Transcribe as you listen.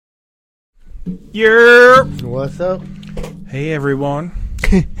Yeah. What's up? Hey everyone.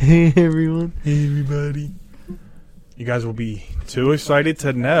 Hey everyone. Hey everybody. You guys will be too excited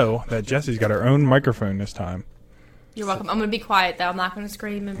to know that Jesse's got her own microphone this time. You're welcome. I'm going to be quiet, though. I'm not going to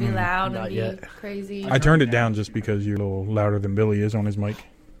scream and be loud and not be yet. crazy. I turned it down just because you're a little louder than Billy is on his mic.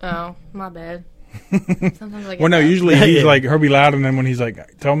 Oh, my bad. Sometimes I get Well, no, that. usually he's Yeah. like, he'll be loud, and then when he's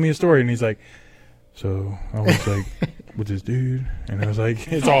like, tell me a story, and he's like, so I was like, with this dude, and I was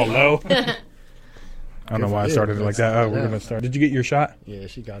like, it's all low. I don't know why I started it like that. Oh, we're going to start. Did you get your shot? Yeah,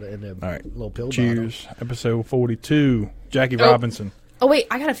 she got it in there. All right. Little pill Cheers. Episode 42. Jackie Oh. Robinson. Oh, wait.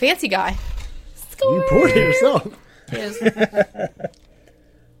 I got a fancy guy. bottle. You poured it yourself. Yes.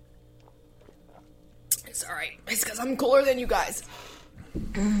 It's all right. It's because I'm cooler than you guys.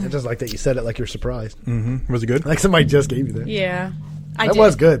 I just like that you said it like you're surprised. Mm-hmm. Was it good? Like somebody just gave you that. Yeah. That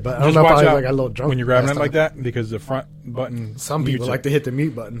was good, but I don't Just know if watch I out like, got a little drunk when you're grabbing last it like time. that because the front button. Some people mutes like it. to hit the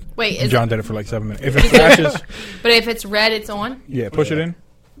mute button. Wait, is John did it for like 7 minutes. If it flashes, but if it's red, it's on? yeah, push it in.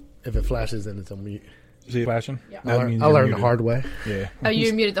 If it flashes, then it's on mute. See it flashing? Yeah. That means I you're learned the muted. hard way. Yeah. Oh,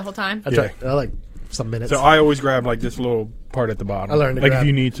 you muted the whole time? I tried. I like some minutes. So I always grab like this little part at the bottom. I learned to like grab if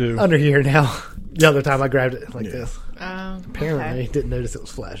you need to. under here now. The other time I grabbed it like this. Oh, Apparently, okay. didn't notice it was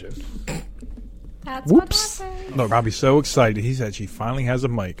flashing. That's Whoops. what happened. Look, Robbie's so excited. He said she finally has a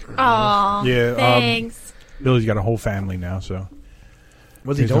mic. Aw, Yeah, thanks. Billy's got a whole family now, so.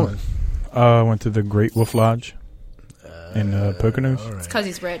 What's he He's doing? Went to the Great Wolf Lodge in Poconos. All right. It's because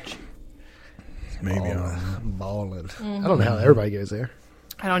he's rich. Maybe. I don't know. Balling. I don't know how everybody goes there.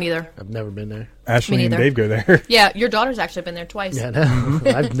 I don't either. I've never been there. Ashley Me and neither. Dave go there. Yeah, your daughter's actually been there twice. Yeah, no.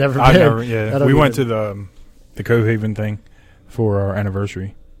 I've never been. I've never, I yeah. don't We went even- to the Cohaven thing for our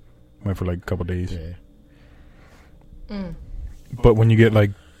anniversary. Went for like a couple days. Yeah. But when you get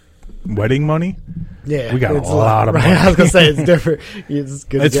like wedding money, Yeah, We got a it's lot of right? money. I was gonna say it's different. It's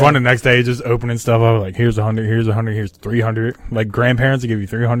good. it's to fun go. the next day just opening stuff up. Like, here's 100, here's 100, here's 300. Like, grandparents will give you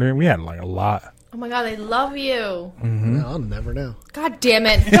 300. We had like a lot. Oh my God, they love you. No, I'll never know. God damn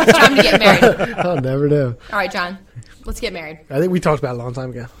it. It's time to get married. I'll never know. All right, John, let's get married. I think we talked about it a long time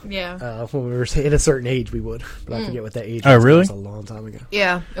ago. Yeah. When we were at a certain age, we would, but I forget what that age. Oh, was. really? It was a long time ago.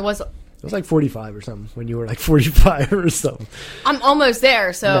 Yeah, it was. It was like 45 or something. When you were like 45 or something. I'm almost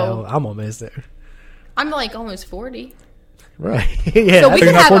there, so No, I'm almost there. I'm like almost 40. Right? Yeah. So Are we you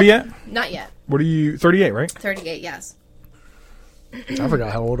can not have 40 yet? Not yet. What are you, 38, right? 38, yes. I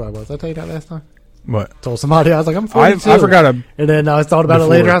forgot how old I was. Did I tell you that last time? What? Told somebody I was like, I'm I 42. forgot And then I thought about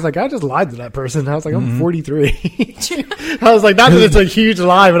Before. it later. I was like, I just lied to that person. I was like, I'm 43. I was like, not that it's a huge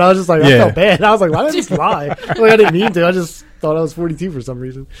lie, but I was just like, I Yeah. felt bad. I was like, why did I just lie? Like, I didn't mean to. I just thought I was 42 for some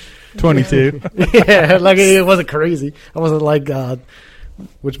reason. 22. Yeah, like it wasn't crazy. I wasn't like,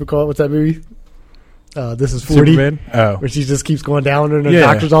 what's that movie? This is 40. Superman? Oh. Where she just keeps going down in the Yeah.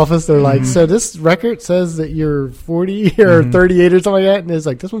 doctor's office. They're like, so this record says that you're 40 or 38 or something like that. And it's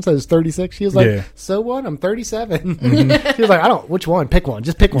like, this one says 36. She was like, Yeah. so what? I'm 37. She was like, which one? Pick one.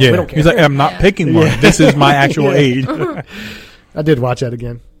 Just pick one. We Yeah. don't care. He's like, I'm not Yeah. picking one. Yeah. This is my actual Yeah. age. I did watch that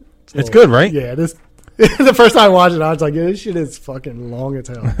again. It's good, right? Yeah, this the first time I watched it, I was like, yeah, this shit is fucking long as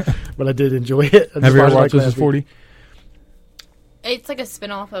hell. But I did enjoy it. I just Have you ever watched watched it This last is 40? It's like a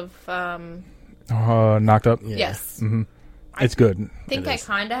spinoff of, Knocked Up? week. Yeah. yes. hmm It's good. I think It I is.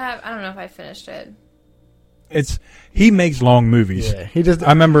 kind of have. I don't know if I finished it. He makes long movies. Yeah, he just. I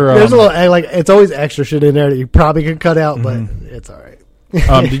remember. There's a little like it's always extra shit in there that you probably could cut out, but it's all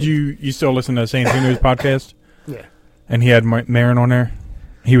right. Did you still listen to St. News podcast? Yeah. And he had Marin on there.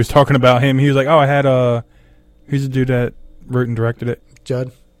 He was talking about him. He was like, "Oh, I had who's the dude that wrote and directed it?"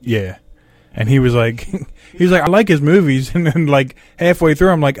 Judd. Yeah. And he was like, I like his movies. And then like halfway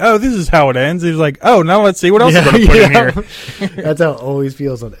through, I'm like, oh, this is how it ends. He was like, oh, now let's see what else I'm going to put in here. That's how it always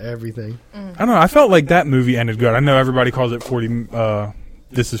feels on everything. I don't know. I felt like that movie ended good. I know everybody calls it 40.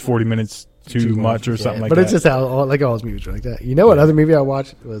 This is 40 minutes too much or something like but that. it's just how all his movies are like that. You know what other movie I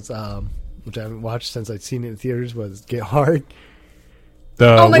watched was which I haven't watched since I'd seen it in theaters was Get Hard. The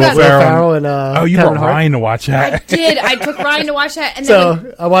Oh my Will God. Will Ferrell Ferrell and oh, you Kevin brought Hart. Ryan to watch I that. did. I took Ryan to watch that, and then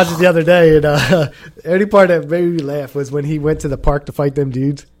So I watched it the other day, and the only part that made me laugh was when he went to the park to fight them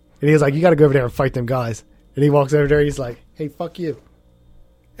dudes, and he was like, "You got to go over there and fight them guys." And he walks over there, he's like, "Hey, fuck you,"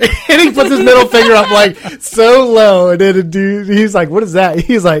 and he puts his middle finger up like so low, and then the dude, he's like, "What is that?"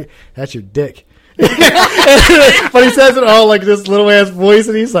 He's like, "That's your dick." But he says it all like this little ass voice,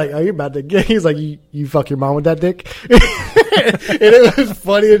 and he's like, "Oh, you're about to get." He's like, "You fuck your mom with that dick," and it was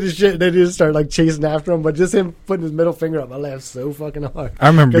funny as shit. And they just started like chasing after him, but just him putting his middle finger up, I laughed so fucking hard. I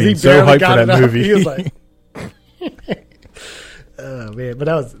remember 'Cause he being so barely hyped got for it that up. movie. He was like, "Oh man!" But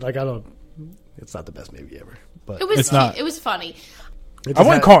that was like, it's not the best movie ever, but it was It's not. It was funny. I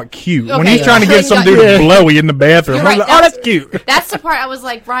wouldn't call it cute. When Okay, he's trying to get some dude Yeah. blowy in the bathroom, You're I'm right, like, oh, that's cute. That's the part I was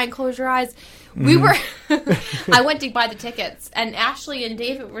like, Ryan, close your eyes. We were. I went to buy the tickets, and Ashley and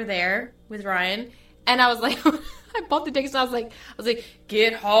David were there with Ryan, and I was like, I bought the tickets, and I was like,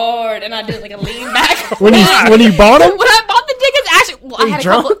 get hard, and I did like a lean back. When you bought them? When I bought the tickets, Ashley, well, I you had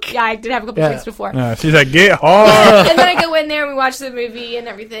drunk? a couple. Yeah, I did have a couple drinks before. She's like, get hard. And then I go in there and we watch the movie and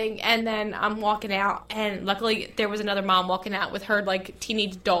everything, and then I'm walking out, and luckily there was another mom walking out with her like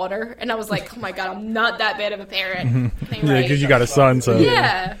teenage daughter, and I was like, oh my god, I'm not that bad of a parent. Yeah, because you got a son, so.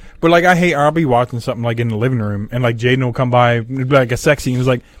 Yeah. But like, I'll be watching something like in the living room, and like Jaden will come by, and it'll be like a sex scene. He's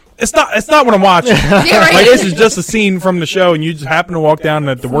like, it's not what I'm watching. Yeah, right. Like, this is just a scene from the show, and you just happen to walk down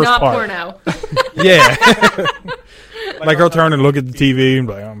at the worst Not part. porno. Yeah. Like, I'll turn and look at the TV and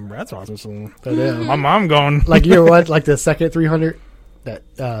be like, that's awesome. But, yeah. My mom going. Like you ever watch like the second 300? That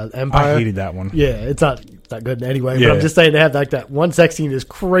Empire. I hated that one. Yeah, it's not good anyway. Yeah. But I'm just saying they have like that one sex scene is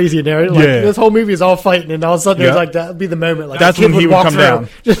crazy in there. Like, Yeah. this whole movie is all fighting, and all of a sudden Yeah. there's like that'd be the moment. Like That's a kid when he would walk come through, down.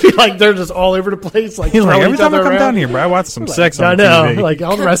 just be like they're just all over the place. Like He's like, throwing every each time I other come around. down here, bro, I watch some sex I on know, TV. like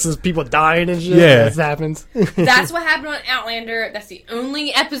all the rest is people dying and shit. Yeah. This happens. That's what happened on Outlander. That's the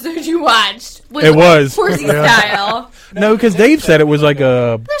only episode you watched. It was. Horsey Yeah. style. No, because Dave said it was like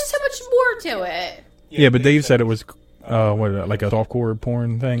a. There's so much more to it. Yeah, but Dave said it was like a softcore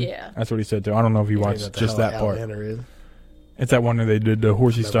porn thing. Yeah. That's what he said too. I don't know if you watched just that part. Is. It's that one that they did the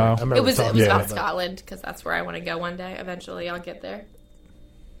horsey I style. remember It was talking Yeah. about about Scotland because that's where I want to go one day. Eventually, I'll get there.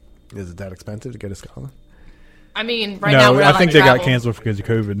 that. Is it that expensive to go to Scotland? I mean, right now No, we're I not think allowed they to got travel. canceled because of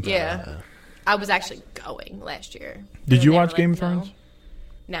COVID. Yeah, I was actually going last year. Did And you they watch were Game like, of Thrones?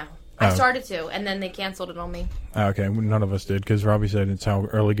 No, I Oh. started to, and then they canceled it on me. Okay, none of us did because Robbie said it's how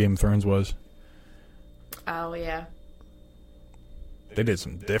early Game of Thrones was. Oh yeah, They did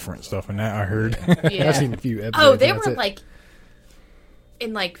some different stuff in that, I heard. yeah. I've seen a few episodes. Oh, they and that's were it. like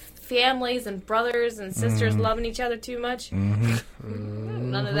in like families and brothers and sisters loving each other too much.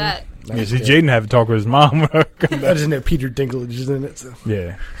 None of that. Yeah, see, Jaden had to talk with his mom. I just know Peter Dinklage is in it. So.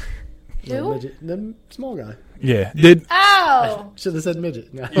 Yeah. Who? Midget, the small guy. Yeah. Did Oh, Should have said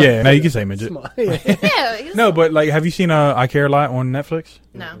midget. No. yeah, no, you can say midget. Small. Yeah. yeah. it's- No, but like have you seen I Care a Lot on Netflix?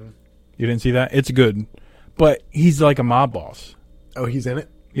 No. You didn't see that? It's good. But he's like a mob boss. Oh, he's in it.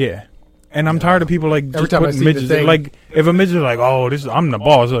 Yeah. And I'm tired of people like Every just time I putting see the midgets thing- like if a midget's like, "Oh, I'm the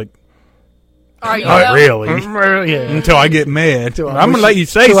boss." Like, Are you? not really. Yeah. Until I get mad. Until I I'm going mush to let you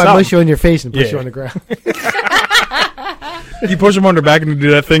say Until I something. mush you on your face and push Yeah. you on the ground. You push them on their back and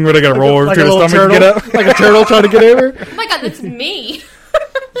do that thing where they got to roll over Like to a the little stomach turtle. to get up. Like a turtle trying to get over. Oh my god, that's me.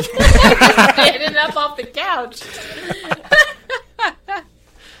 Standing up off the couch.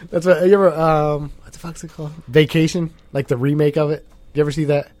 That's what you ever. What the fuck's it called? Vacation, like the remake of it. You ever see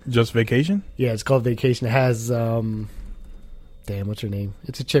that? Just vacation? Yeah, it's called Vacation. It has damn, what's her name?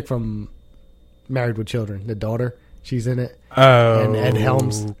 It's a chick from Married with Children. The daughter, she's in it. Oh, And Ed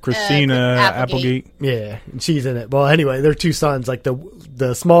Helms. Christina Applegate. Applegate. Yeah, and she's in it. Well, anyway, they're two sons. Like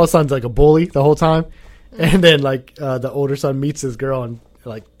the smallest son's like a bully the whole time, and then like the older son meets this girl and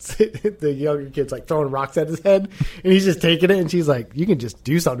like the younger kid's like throwing rocks at his head, and he's just taking it, and she's like, "You can just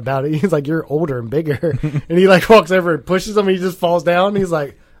do something about it." He's like, "You're older and bigger," and he like walks over and pushes him, and he just falls down. And he's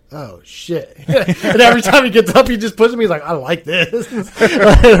like, "Oh shit!" And every time he gets up, he just pushes him. He's like, "I like this."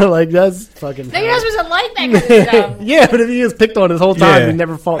 Like that's fucking. No, you're not supposed to like that kind of stuff. Yeah, but if he is picked on his whole time, he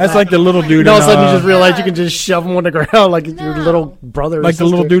never falls. That's like the little dude. And all of a sudden, you in, just realize you can just shove him on the ground like it's your No. little brother. Or like the sister.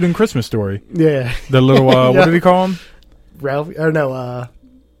 little dude in Christmas Story. Yeah, The little Yeah. what did he call him? Ralph. Or no,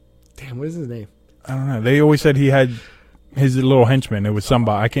 damn, what is his name? I don't know. They always said he had his little henchman. It was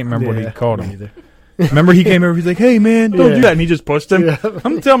somebody. I can't remember what he called me him. either. Remember he came over. He's like, "Hey man, don't Yeah. do that," and he just pushed him. Yeah. I'm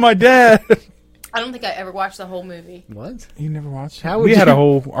gonna tell my dad. I don't think I ever watched the whole movie. What? You never watched? How we would had you- a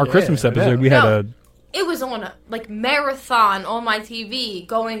whole our Yeah, Christmas I episode. know. We had No. a It was on a like marathon on my TV,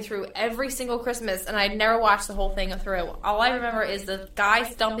 going through every single Christmas, and I'd never watched the whole thing through. All I remember is the guy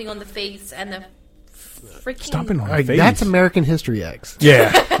stomping on the face and the freaking stomping on All the right, face. that's American History X.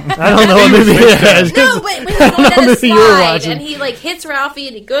 Yeah. I don't know what movie it is. No, but when he's going down the movie you were slide watching. and he like hits Ralphie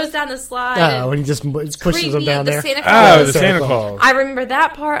and he goes down the slide. Oh, and when he just pushes creepy, him down the there. Santa Oh, Claus. the Santa Claus. I remember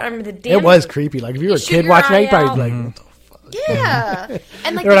that part. I remember the damn. It was creepy. Like if you were a shoot kid your watching that, eye you'd probably out. be like, what the Yeah,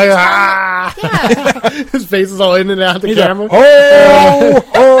 and like They're like, the ah! yeah. his face is all in and out the He's like, camera. oh.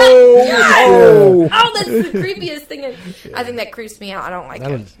 Oh, that's the creepiest thing. I think that creeps me out. I don't like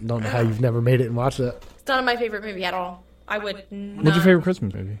I it. don't know how you've never made it and watched that. It's not my favorite movie at all. I would. Not. What's your favorite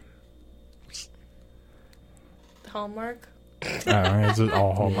Christmas movie? Hallmark? Oh, it's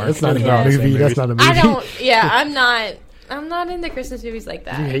all Hallmark. That's not a It's all the good same movie. That's movies. not a movie. I don't. Yeah, I'm not. I'm not into Christmas movies like You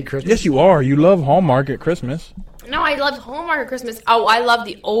that. hate Christmas? Yes, you are. You love Hallmark at Christmas. No, I loved Hallmark Christmas. Oh, I love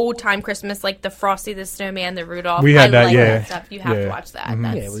the old time Christmas, like the Frosty the Snowman, the Rudolph. We had I that, like yeah. that stuff. You have Yeah. to watch that. Mhm.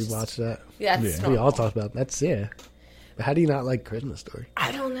 That's Yeah, we watched that. That's Yeah. We normal. all talked about that's But how do you not like Christmas Story?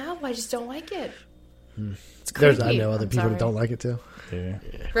 I don't know. I just don't like it. It's There's creepy. I know other I'm people sorry. that don't like it too. Yeah.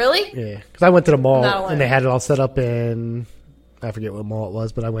 Really? Yeah, because I went to the mall Not alone. and they had it all set up in. I forget what mall it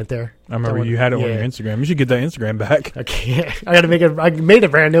was, but I went there. I remember you had it on your Instagram. You should get that Instagram back. I can't. I got to make it. I made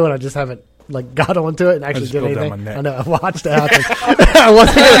it brand new, and I just haven't like got onto it and actually just did spilled down anything. my neck. I know. I watched it happen.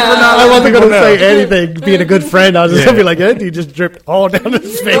 I wasn't going to say anything. Being a good friend, I was just going to be like, "Andy just dripped all down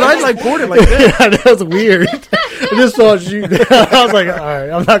his face." I like poured it like that. Yeah, that was weird. I just saw you. I was like, all right,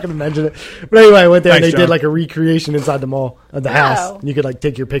 I'm not going to mention it. But anyway, I went there and Thanks, they did John. like a recreation inside the mall of the house. Oh. And you could like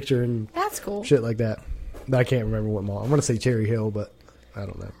take your picture and That's cool. shit like that. But I can't remember what mall. I want to say Cherry Hill, but I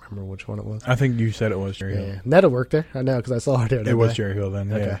don't know, remember which one it was. I think you said it was Cherry Hill. Yeah, Netta worked there. I know because I saw her there. It was Cherry Hill then.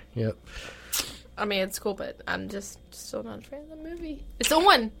 Yeah. Okay. Yep. I mean, it's cool, but I'm just still not a fan of the movie. It's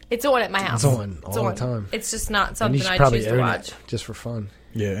on. It's on at my house. It's on all the time. It's just not And something you should I probably choose to own watch. it just for fun.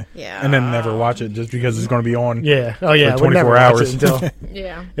 Yeah. Yeah. And then never watch it just because it's going to be on. Yeah. Oh yeah. For I would never 24 watch hours. it until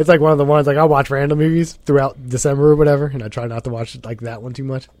Yeah. it's like one of the ones like I'll watch random movies throughout December or whatever, and I try not to watch like that one too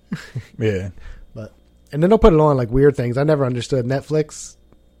much. Yeah. But and then they'll put it on like weird things. I never understood Netflix.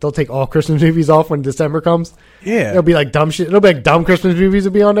 They'll take all Christmas movies off when December comes. Yeah. It'll be like dumb shit. It'll be like dumb Christmas movies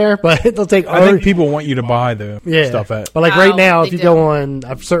will be on there, but they'll take all. I think people want you to buy the Yeah, stuff at. but like right Oh, now, if they you go on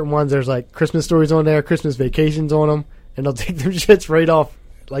certain ones, there's like Christmas stories on there, Christmas vacations on them, and they'll take them shits right off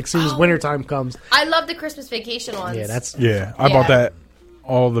like soon as Oh. wintertime comes. I love the Christmas Vacation ones. Yeah, that's Yeah. I Yeah. bought that,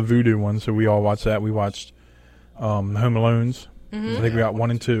 all the Voodoo ones, so we all watched that. We watched Home Alones. Mm-hmm. I think we got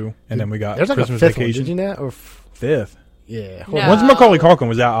 1 and 2, and then we got there's like Christmas a fifth Vacation. one. Did you know? Or Fifth. yeah. No. Once Macaulay Culkin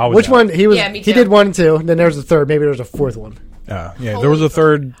was out, I was Which out. one? He was. Yeah, me He too. did 1 and 2. And then there's a third. Maybe there's a fourth one. Yeah, there was a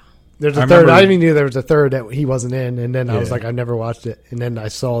third. There's I a third. remember- I didn't even know there was a third that he wasn't in. And then I was Yeah. like, I never watched it. And then I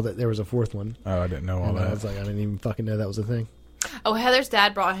saw that there was a fourth one. Oh, I didn't know all And I that. was like, I didn't even fucking know that was a thing. Oh, Heather's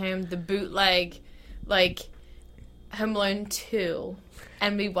dad brought home the bootleg, like, Home Alone 2,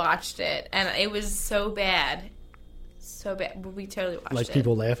 and we watched it, and it was so bad. So bad. But we totally watched Like it.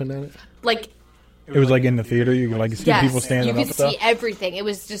 people laughing at it. Like, It was like in the theater. You could like see yes, people standing you up could and stuff. see everything. It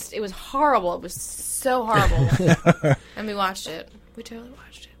was just, it was horrible. It was so horrible. And we watched it. We totally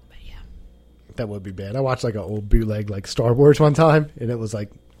watched it, but yeah. That would be bad. I watched like an old bootleg like Star Wars one time, and it was like,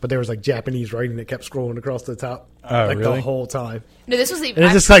 but there was like Japanese writing that kept scrolling across the top, Oh, like really? the whole time, No, this was and even,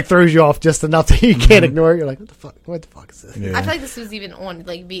 it just like throws you off just enough that you can't ignore it. You're like, what the fuck? What the fuck is this? Yeah. I feel like this was even on,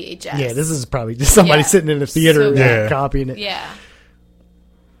 like, VHS. Yeah, this is probably just somebody Yeah. sitting in the theater So bad. copying it. Yeah.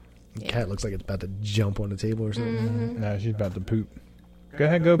 The cat looks like it's about to jump on the table or something. Mm-hmm. No, she's about to poop. Go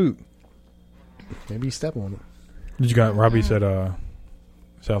ahead, go poop. Maybe you step on it. Did you got Robbie said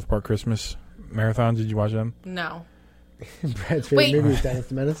South Park Christmas marathons? Did you watch them? No. Brad's favorite Wait. movie was Dennis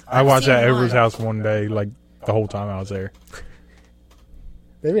the Menace. I watched seen that over his one. house one day, like the whole time I was there.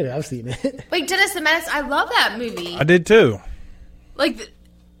 Maybe I've seen it. Wait, Dennis the Menace, I love that movie. I did too. Like,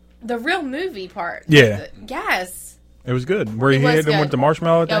 the real movie part. Yeah. Yes. It was good. Where he It was hit him good. with the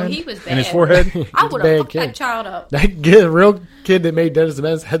marshmallow at the Yo, end he was in his bad. forehead. I would bad have fucked kid. that child up. That kid, real kid that made Dennis the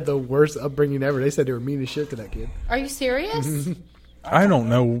Menace had the worst upbringing ever. They said they were mean as shit to that kid. Are you serious? I don't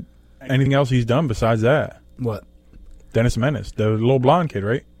know anything else he's done besides that. What? Dennis the Menace, the little blonde kid,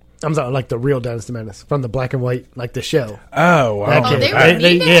 right? I'm talking like the real Dennis the Menace from the black and white, like the show. Oh, wow. That Oh, kid. they were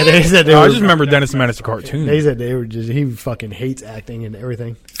mean to him? They said they I were. just remember Dennis the Menace, the cartoon. They said they were just. He fucking hates acting and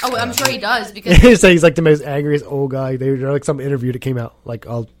everything. Oh, I'm sure he does because They say he's like the most angriest old guy. They were like some interview that came out. Like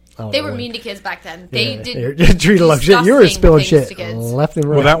all. they were mean to kids back then. They did. They treated like shit. You were disgusting spilling things shit to kids. left and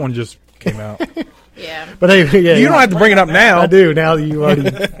right. Well, that one just came out. Yeah. But hey, yeah, You don't have to bring it up now. I do now. That you already.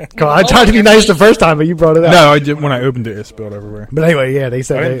 I tried to be nice the first time, but you brought it up. No, I did. When I opened it, it spilled everywhere. But anyway, yeah, they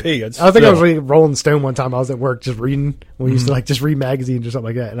said. I didn't they- pee, I it's think I was still- reading Rolling Stone one time. I was at work just reading. We used to like just read magazines or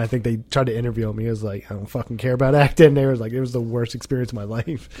something like that. And I think they tried to interview him. He was like, "I don't fucking care about acting." They was like, "It was the worst experience of my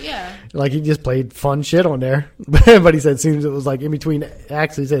life." Yeah. Like he just played fun shit on there. But he said, as soon as it was like in between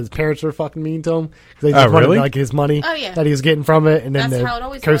acts, he said his parents were fucking mean to him. 'Cause they just Oh, wanted really? like his money Oh, yeah. that he was getting from it, and then That's the how it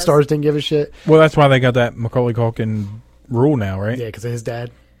always co-stars was. didn't give a shit. Well, that's why they got that Macaulay Culkin rule now, right? Yeah, because of his dad.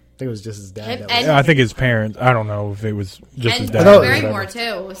 I think it was just his dad. And- That was, and- Yeah, I think his parents. I don't know if it was just his And dad. know- or Barrymore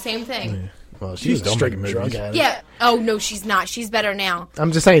whatever. too. Same thing. well, She's she's a done straight making drug movies. addict. Yeah. Oh no, she's not. She's better now.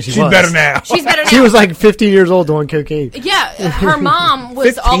 I'm just saying she She's was. better now. She's better now. She was like 15 years old doing cocaine. Yeah, her mom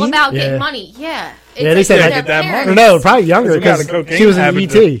was all 15? about Yeah. getting money. Yeah. It's Yeah, they said their like get that parents. money. No, probably younger It's got because a cocaine she was in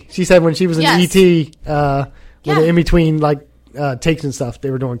habit ET. She said when she was in Yes. ET, Yeah. in between like takes and stuff. They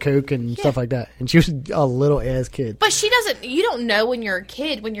were doing coke and stuff like that, and she was a little ass kid. But she doesn't. You don't know when you're a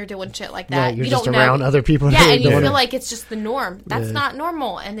kid when you're doing shit like Yeah, that. you're you just don't around know. other people. Yeah, and you doing feel it. like it's just the norm. That's Yeah. not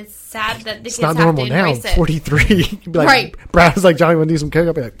normal, and it's sad that the It's kids not have normal to now. embrace it. 43. You'd be like, Right. Brown's like, Johnny, want to do some coke?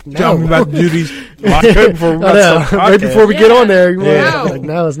 I'll be like, no. John, we about to do these lot of coke before we I about to know. start the Right podcast. before we get on there, you Yeah. want like,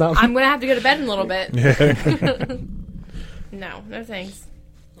 no, it's not. I'm gonna have to go to bed in a little bit. Yeah. No thanks.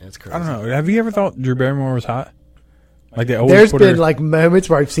 That's crazy. I don't know. Have you ever thought Drew Barrymore was hot? Like they always There's put been her. like moments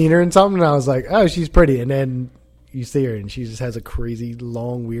where I've seen her in something, and I was like, oh, she's pretty, and then you see her, and she just has a crazy,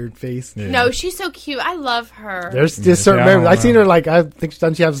 long, weird face. Yeah. No, she's so cute. I love her. There's Yeah, just certain see, I moments. don't I've seen know. her like I think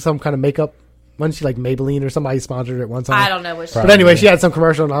doesn't she have some kind of makeup? Wasn't she like Maybelline or somebody sponsored her at one time? I don't know what she. But anyway, she had some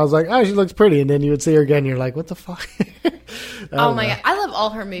commercial, and I was like, oh, she looks pretty, and then you would see her again, and you're like, what the fuck? Oh my god, I love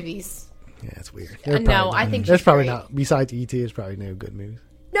all her movies. Yeah, it's weird. No, I think there's she's probably great. not. Besides E.T., there's probably no good movies.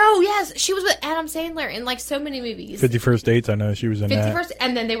 No, yes, she was with Adam Sandler in like so many movies. 51st Dates. I know she was in that. 51st,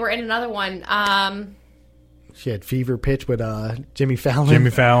 and then they were in another one. She had Fever Pitch with Jimmy Fallon. Jimmy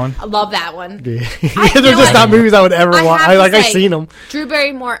Fallon. I love that one. Yeah. I- They're you just know not what? movies I would ever I watch. have to I've say, seen them. Drew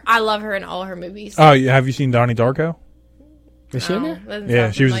Barrymore, I love her in all her movies. Oh, yeah, have you seen Donnie Darko? Is she in No, there? doesn't Yeah,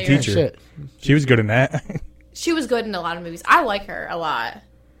 sound she was a familiar. teacher. Shit. She was good in that. She was good in a lot of movies. I like her a lot.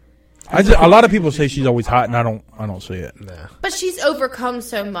 A lot of people say she's always hot, and I don't see it. No. But she's overcome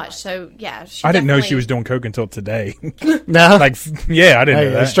so much, so yeah. She I didn't know she definitely- was doing coke until today. No. like, yeah, I didn't Hey,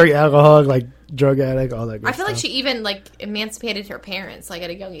 know a that. straight alcoholic, like drug addict, all that good I feel like stuff. she even like emancipated her parents like at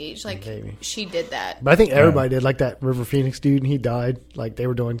a young age. Like Maybe. she did that. But I think everybody did. Like that River Phoenix dude, and he died. Like they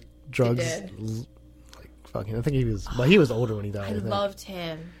were doing drugs. did. Like fucking, I think he was. But he was older when he died. I I think. loved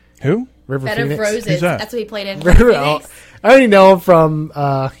him. Who? River Bed of Phoenix. Roses. Who's that? That's what he played in. River, Phoenix. I only know him from.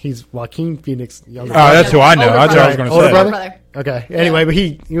 He's Joaquin Phoenix. Younger Oh, that's who I know. Older That's what I was brother. going to Older say. brother? Okay. Anyway, but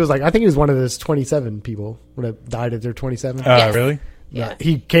he was like, I think he was one of those 27 people when it died at their 27. Yes. Really? Yeah.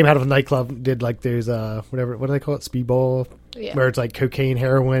 He came out of a nightclub, did like those whatever, what do they call it, speedball, Yeah. where it's like cocaine,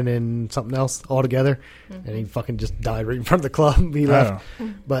 heroin, and something else all together, and he fucking just died right in front of the club. He left.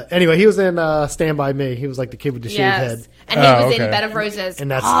 But anyway, he was in Stand By Me. He was like the kid with the shaved Yes. head, And he Oh, was in okay. Bed of Roses. and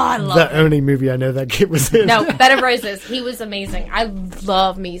that's I love the him. only movie I know that kid was in. No, Bed of Roses. He was amazing. I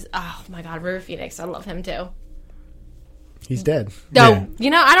love me. Oh my God, River Phoenix. I love him too. He's dead. No, Yeah. you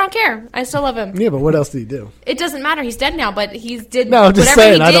know I don't care. I still love him. Yeah, but what else did he do? It doesn't matter. He's dead now, but he's did. No, I'm just whatever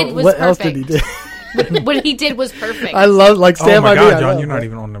saying. he I did don't. was What perfect. else did he do? What he did was perfect. I love like Oh Stand my By Me. God, I John, love, you're not but-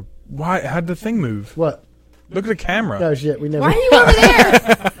 even on the. Why? How'd the thing move? What? Look at the camera. Oh shit, we never. Why are you over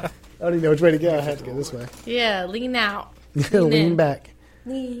there? I don't even know which way to go. I had to go this way. Yeah, lean out. Lean in. back.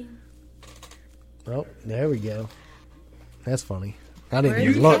 Lean. Oh, there we go. That's funny. I didn't Where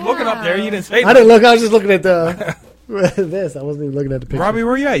even you look. at? Looking up there, you didn't say I didn't look. I was just looking at the this. I wasn't even looking at the picture. Robbie,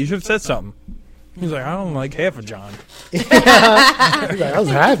 where you at? You should have said something. He's like, I don't like half of John. He's like, I was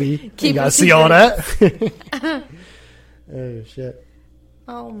happy. You Keep gotta it see all that. Oh shit!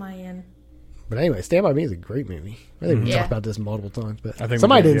 Oh man. But anyway, Stand By Me is a great movie. I think we Yeah. talked about this multiple times, but I think we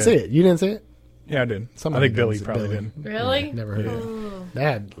somebody did, didn't yeah. see it. You didn't see it? Yeah, I did. Somebody I think Billy didn't see probably Billy. did. Really? Yeah, never heard of it. Ooh. They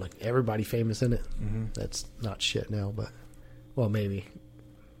had like everybody famous in it. That's not shit now, but well, maybe.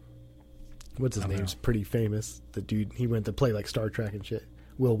 What's his name's pretty famous. The dude he went to play like Star Trek and shit.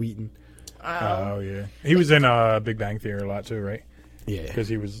 Will Wheaton. Oh yeah, he was in Big Bang Theory a lot too, right? Yeah. Because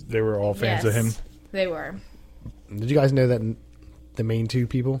they were all fans of him. Yes, They were. Did you guys know that the main two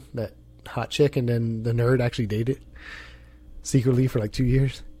people, that hot chick and then the nerd, actually dated secretly for like 2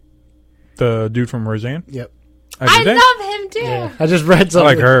 years? The dude from Roseanne. Yep. Oh, I did they? love him too. Yeah. I just read I something.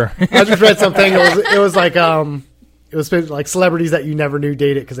 like her. I just read something. It was like it was like celebrities that you never knew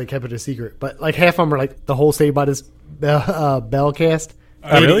dated because they kept it a secret. But like half of them were like the whole Saved by this Bell cast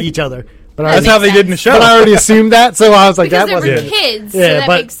dated really? each other. But That's how they did in the show. But I already assumed that, so I was like, Because that they were wasn't. kids, so Yeah, that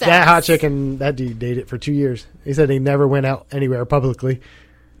but makes sense. that hot chick and that dude dated for 2 years. He said they never went out anywhere publicly,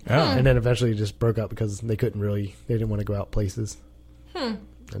 Oh. and then eventually just broke up because they couldn't really. They didn't want to go out places, and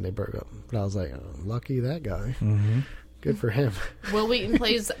they broke up. But I was like, oh, lucky that guy. Mm-hmm. Good for him. Will Wheaton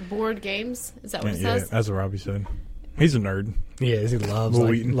plays board games. Is that what it Yeah, says? that's what Robbie said. He's a nerd. Yeah, he loves Will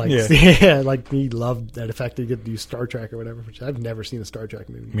like, Wheaton, like yeah. yeah, like he loved that fact that he could do Star Trek or whatever. Which I've never seen a Star Trek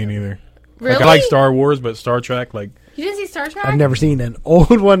movie. Me neither. Really? Like, I like Star Wars, but Star Trek, like, You didn't see Star Trek? I've never seen an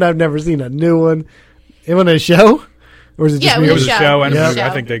old one. I've never seen a new one. It was a show, or is it just Yeah, it movies? was a show. show, and Yeah. a movie. I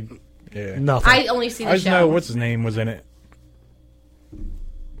think they, yeah. Nothing. I only see the I just show. know what's his name was in it.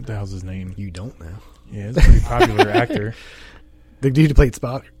 What the hell's his name? You don't know Yeah, it's a pretty popular actor. the dude who played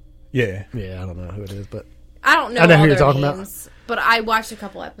Spock. Yeah. Yeah, I don't know who it is, but I don't know I know all who you're their talking about. names, but I watched a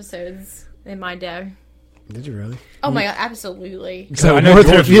couple episodes in my day. did you really? Oh my god, absolutely. So I know more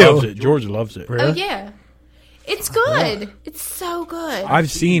than a George few. loves it. George loves it. Really? Oh yeah. It's good. It's so good. I've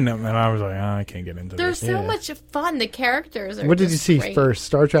seen them, and I was like, I can't get into They're this. so much fun. The characters are. What did you just see great. first,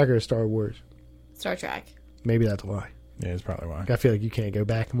 Star Trek or Star Wars? Star Trek. Maybe that's why. Yeah, it's probably why. I feel like you can't go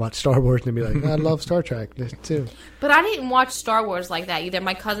back and watch Star Wars and be like, I love Star Trek too. But I didn't watch Star Wars like that either.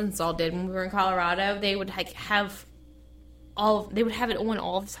 My cousins all did when we were in Colorado. They would have They would have it on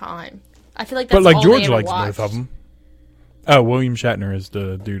all the time. I feel like that's But like all George they ever likes watched. both of them. Oh, William Shatner is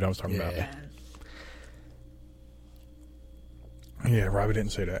the dude I was talking about. Yeah, Robbie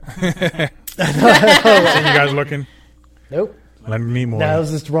didn't say that. And you guys looking? Nope. Let me meet more. That was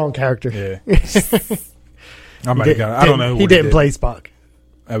just the wrong character. Yeah. I might have got. I don't know. He what didn't did. play Spock.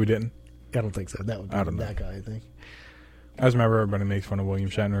 Oh, we didn't. I don't think so. That would be I don't know. that guy, I think. I just remember everybody makes fun of William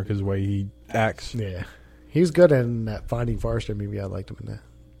Shatner because the way he acts. Yeah. He was good in that Finding Forrester movie. I liked him in that.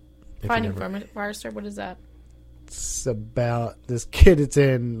 If you Finding never- Forrester. What is that? It's about this kid. It's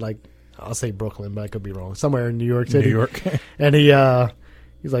in, like, I'll say Brooklyn, but I could be wrong. Somewhere in New York City. New York. And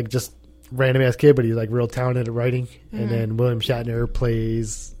he's like just random ass kid, but he's like real talented at writing. And then William Shatner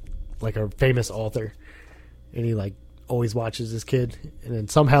plays like a famous author, and he like always watches this kid. And then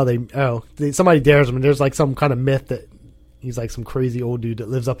somehow somebody dares him, and there's like some kind of myth that he's like some crazy old dude that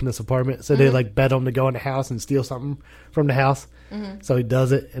lives up in this apartment. So they like bet him to go in the house and steal something from the house. So he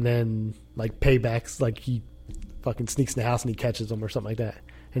does it, and then like paybacks, like he fucking sneaks in the house and he catches them or something like that.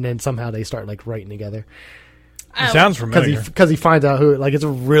 And then somehow they start like writing together. It sounds familiar. Because he finds out who, like, it's a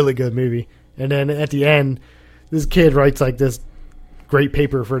really good movie. And then at the end, this kid writes like this great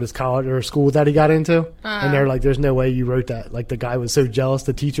paper for this college or school that he got into, and they're like, "There's no way you wrote that." Like, the guy was so jealous.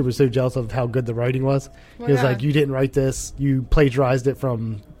 The teacher was so jealous of how good the writing was. Oh He was my like, God. "You didn't write this. You plagiarized it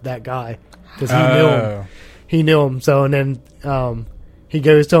from that guy because he knew him. He knew him." So and then he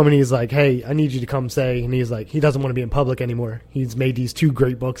goes to him and he's like, "Hey, I need you to come say." And he's like, he doesn't want to be in public anymore. He's made these 2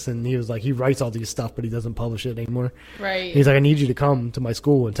 great books, and he was like, he writes all these stuff, but he doesn't publish it anymore. Right. He's like, I need you to come to my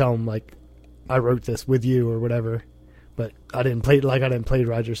school and tell him like I wrote this with you or whatever, but I didn't play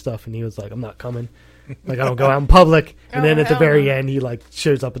Roger's stuff. And he was like, I'm not coming. Like, I don't go out in public. And then at the hell very no. end, he like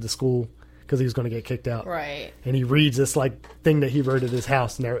shows up at the school because he was going to get kicked out. Right. And he reads this like thing that he wrote at his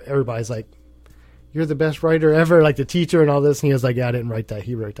house, and everybody's like, "You're the best writer ever," like the teacher and all this. And he was like, "Yeah, I didn't write that.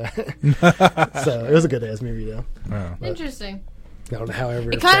 He wrote that." So it was a good ass movie though. Oh. Interesting. I don't know how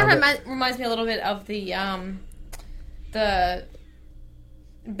ever It kind of reminds me a little bit of the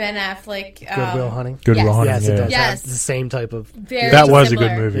Ben Affleck. Good Will Hunting. Good Will Yes. Hunting. Yes, it does. Yes. It's the same type of. Very That was a good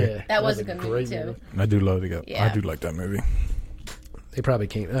similar. movie. Yeah, That was a good movie great too. I do love it. Yeah. I do like that movie. They probably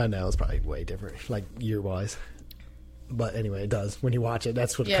came. No, it's probably way different, like year wise. But anyway, it does. When you watch it,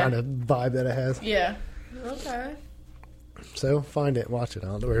 that's what Yeah. kind of vibe that it has. Yeah. Okay. So find it, watch it. I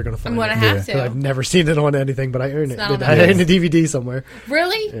don't know where you're gonna find I'm gonna it. have Yeah. 'Cause to. I've never seen it on anything, but I own it. not on I the own the DVD somewhere.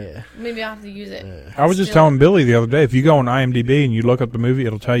 Really? Yeah. Maybe I'll have to use it. I was just Still. telling Billy the other day, if you go on IMDb and you look up the movie,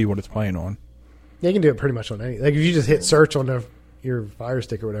 it'll tell you what it's playing on. Yeah, you can do it pretty much on any. Like if you just hit search on your Fire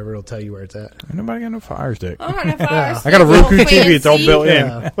Stick or whatever, it'll tell you where it's at. Ain't nobody got no Fire Stick. I don't know if I I got a Roku TV. It's all built in.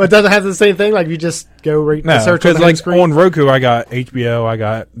 Yeah. Well, it doesn't have the same thing. Like you just go right No, search on because the like screen. on Roku, I got HBO, I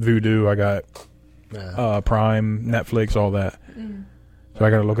got Vudu, I got Nah. Prime, Netflix, all that. So I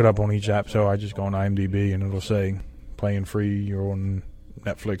got to look it up on each app. So I just go on IMDb and it'll say playing free or on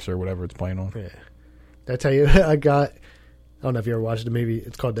Netflix or whatever it's playing on. Yeah. Did I tell you? I don't know if you ever watched the movie.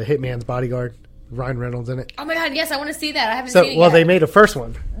 It's called The Hitman's Bodyguard. Ryan Reynolds in it. Oh my god, yes, I want to see that. I haven't So, seen it well, yet. they made a first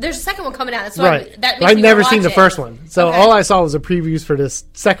one. There's a second one coming out. That's why Right. that makes I've me never wanna seen the watch first it. one. So Okay. all I saw was the previews for this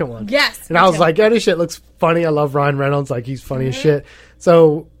second one. Yes. And I me was too. like, yeah, this shit looks funny. I love Ryan Reynolds. Like, he's funny as shit.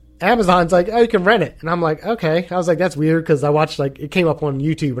 So Amazon's like, oh, you can rent it. And I'm like, okay. I was like, that's weird because I watched, like, it came up on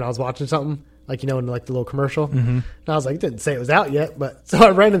YouTube and I was watching something, like, you know, in like the little commercial. And I was like, it didn't say it was out yet. But so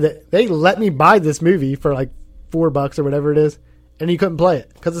I rented it. They let me buy this movie for like $4 or whatever it is. And you couldn't play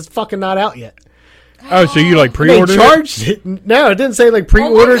it because it's fucking not out yet. Oh, so you like They pre-ordered it? charged it. No, it didn't say like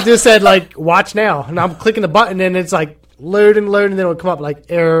pre-order. Oh It my just said like watch now. And I'm clicking the button and it's like loading, and then it'll come up like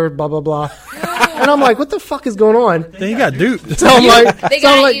error, blah, blah, blah. And I'm like, what the fuck is going on? Then you got duped. So I'm like, They so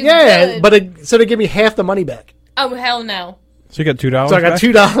I'm got like, you yeah, good. but so they give me half the money back. Oh hell no. So you got $2. So I got back?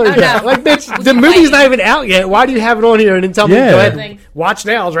 $2 back. no. Like, bitch, Was the it movie's right? not even out yet. Why do you have it on here and then tell me Yeah. go ahead and watch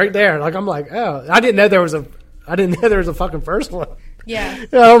now? It's right there. Like I'm like, oh, I didn't know there was a fucking first one. Yeah. I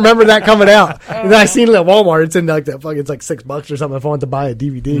don't remember that coming out. And then I seen it at Walmart. It's in like that fucking. It's like $6 or something if I want to buy a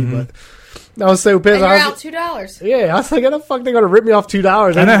DVD. But I was so pissed. And you're I out was, $2. yeah, I was like, how the fuck they gonna rip me off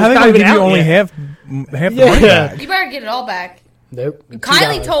 $2? I know. How they gonna give you only half the Yeah. money back? You better get it all back. Nope.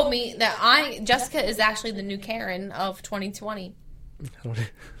 Kylie $2. told me that Jessica is actually the new Karen of 2020. What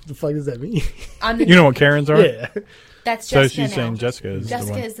the fuck does that mean? I'm the You know what Karens are? Yeah. that's So Jessica she's now. saying Jessica is the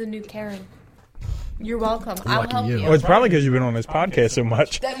Jessica one. is the new Karen. You're welcome. I'll lucky help you. you. Well, it's probably because you've been on this podcast so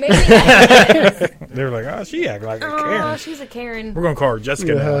much. That maybe that is. They're like, oh, she act like a Oh, Karen. she's a Karen. We're gonna call her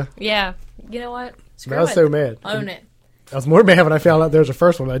Jessica Yeah. now. Yeah. You know what? Screw I was it. so mad. Own it. I was more mad when I found out there was a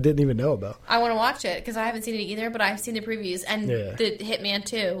first one I didn't even know about. I want to watch it because I haven't seen it either, but I've seen the previews and Yeah. the Hitman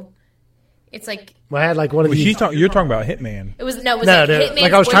 2. It's like Well, I had like one of Well, these. you're talking about Hitman. it was like Hitman's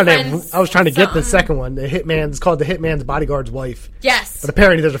like I was trying to get the something. second one. The Hitman's called the Hitman's Bodyguard's Wife, Yes. but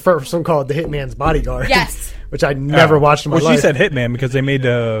apparently there's a first one called the Hitman's Bodyguard. Yes. which I never watched in my Well, life. she said Hitman because they made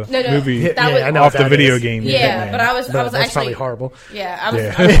the No, movie that yeah, was- I know off what the that video is. game. Yeah, Hitman. but I was That's actually probably horrible. Yeah, I was.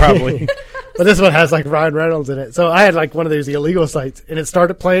 Yeah, probably. But this one has like Ryan Reynolds in it. So I had like one of those illegal sites, and it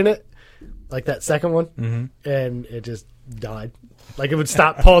started playing it, like that second one, and it just died. Like it would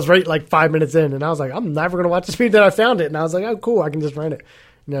stop, pause right like 5 minutes in, and I was like, I'm never gonna watch this movie. Then I found it, and I was like, oh cool, I can just rent it.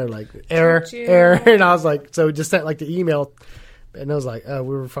 And they're like error, Choo-choo. error, and I was like, so it just sent like the email, and I was like, oh,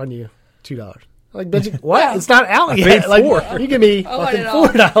 we refund you $2. Like, bitch, what? It's not out yet. paid Like, $4. you give me I want fucking it all.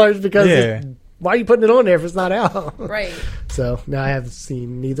 $4 because Yeah. why are you putting it on there if it's not out? Right. So now I haven't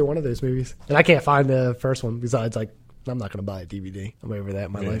seen neither one of those movies, and I can't find the first one. Besides, like, I'm not going to buy a DVD. I'm over that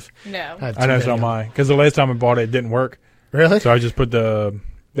in my life. No. have I know too so many am of I. Because the last time I bought it, it didn't work. them. Really? So I just put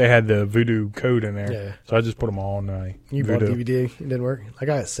they had the Voodoo code in there. Yeah. So I just put them all on You bought a Voodoo. DVD, it didn't work. Like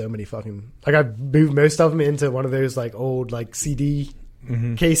I got so many fucking. Like I moved most of them into one of those like old like CD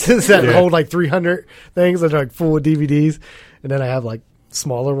cases that Yeah. hold like 300 things that are like full of DVDs, and then I have like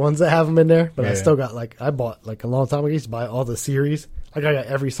smaller ones that have them in there. But I Yeah. still got like I bought like a long time ago. I used to buy all the series. Like I got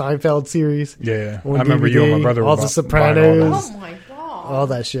every Seinfeld series. Yeah. on I remember you and my DVD, brother were all the buying all that. Sopranos. Oh my god. All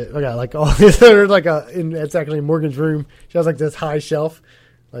that shit. I got like all this. There's like it's actually in Morgan's room. She has like this high shelf.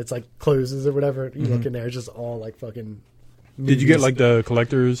 It's like closes or whatever. You look in there, it's just all like fucking. Did you get movies. like the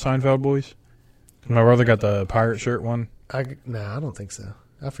collector's Seinfeld boys? My brother got the pirate shirt one. Nah, I don't think so.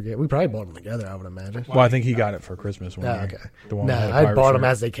 I forget. We probably bought them together. I would imagine. Well, I think he got it for Christmas one Oh, year. okay. The one Nah, that had a I pirate bought them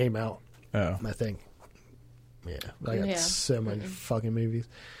shirt. as they came out. Oh. I think. Yeah, I got Yeah. so many fucking movies.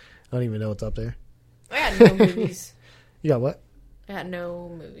 I don't even know what's up there. I got no movies. You got what? I got no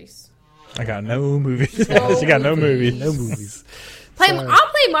movies. I got no movies. No she got no movies. No movies. Sorry. Sorry. I'll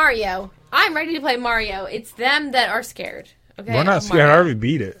play Mario. I'm ready to play Mario. It's them that are scared. Okay. We're not of scared. I Mario. already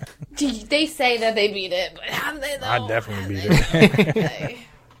beat it. They say that they beat it, but have they though? I definitely beat it.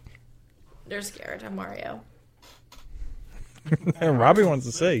 They're scared of Mario. And Robbie wants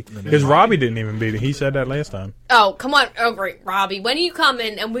to see. Because Robbie didn't even beat it. He said that last time. Oh, come on over it, Robbie. When are you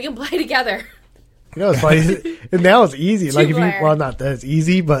coming and we can play together? You know, it's funny. And now it's easy. Like if you, Two-player. well, not that it's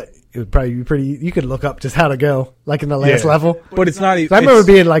easy, but it would probably be pretty. You could look up just how to go, like in the last level. But it's not even. So I remember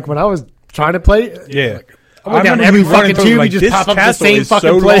being like when I was trying to play. Yeah. I went down remember every you running fucking through, tube. like, you just this pop up the castle same is fucking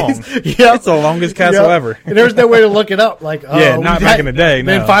so place. long. Yeah, It's the longest castle ever. And there was no way to look it up. Like, Yeah, not back in the day,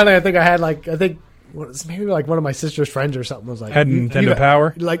 Then no. finally, I think I had like maybe like one of my sister's friends or something was like Had you Nintendo got-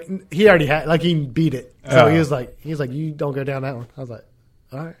 Power? Like he already had, like he beat it. So Oh. he was like, you don't go down that one. I was like,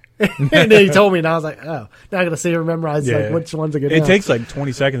 all right. And then he told me, and I was like, oh, now I gotta see and memorize like which ones to get. It down. takes like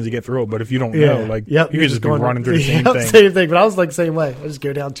 20 seconds to get through it, but if you don't know, like, you could just be going running through the same Yep, thing. Same thing. But I was like the same way. I just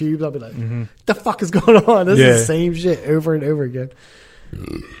go down tubes. I'll be like, what the fuck is going on? This Yeah. is the same shit over and over again.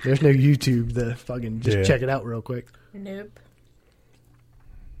 There's no YouTube to fucking just Yeah. check it out real quick. Nope.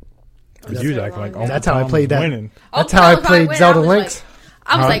 Because you was acting like Uncle That's how I Tom played was that. winning. That's how I played Zelda I was Lynx.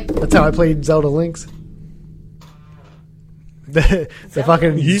 I was Huh? like, That's how I played Zelda Lynx. The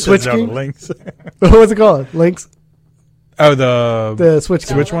fucking You said Switch Zelda game. Links. What's it called? Lynx. Oh, the The Switch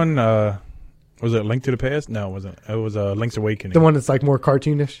game. Switch one? Was it Link to the Past? No, it wasn't. It was Link's Awakening. The one that's like more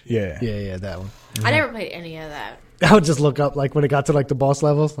cartoonish. Yeah. Yeah, that one. I never played any of that. I would just look up like when it got to like the boss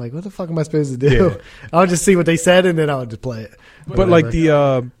levels, like what the fuck am I supposed to do? Yeah. I would just see what they said and then I would just play it. But like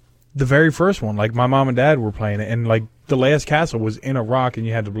the very first one, like my mom and dad were playing it, and like the last castle was in a rock, and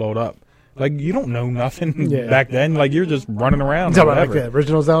you had to blow it up. Like you don't know nothing Yeah. back then. Like you're just running around. You talking or about like whatever. the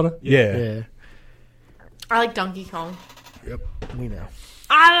original Zelda? Yeah. Yeah. I like Donkey Kong. Yep. We know.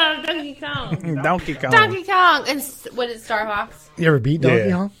 I love Donkey Kong. Donkey Kong. Donkey Kong. And what is Star Fox? You ever beat Donkey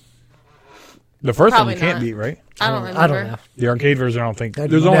Yeah. Kong? The first Probably one you can't not. beat, right? I don't remember. I don't know. The arcade version, I don't think. I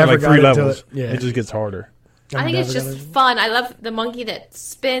There's only never like got 3 into levels. it. Yeah. It just gets harder. I think it's never just got it. fun. I love the monkey that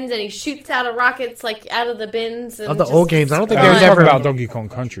spins and he shoots out of rockets like out of the bins. And Of the just- old games, I don't think I there was was talking ever. about Donkey Kong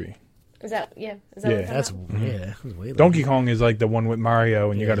Country. Is that yeah? Is that Yeah. what you're That's talking about? yeah. That was way later. Donkey Kong is like the one with Mario,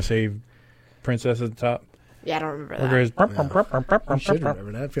 and you got to save Princess at the top. Yeah, I don't remember Where it that. goes, You should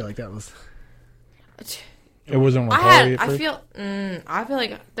remember that. I feel like that was. It wasn't like I Harley at feel first. I feel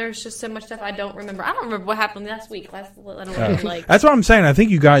like there's just so much stuff I don't remember. I don't remember what happened last week. Let alone like That's what I'm saying. I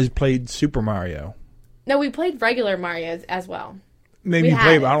think you guys played Super Mario. no, we played regular Mario as well. maybe We you had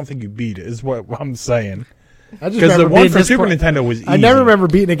play, it. but I don't think you beat it. Is what I'm saying. I just Because the remember one being for Super disappointed. Nintendo was easy. I never remember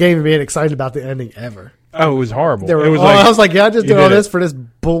beating a game and being excited about the ending ever. Oh, it was horrible. They were, it was I was like, yeah, I just you did all did this it. for this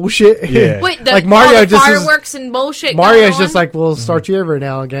bullshit. Yeah. Wait, Like Mario all the just is- fireworks and bullshit. Mario's going just on? like, we'll start you every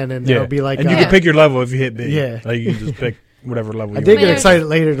now and again, and Yeah. it'll be like, and you Yeah. can pick your level if you hit B. Yeah. Like you can just pick whatever level I you did want. get Man. excited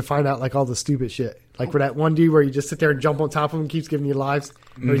later to find out like all the stupid shit. Like for that one dude where you just sit there and jump on top of him, keeps giving you lives,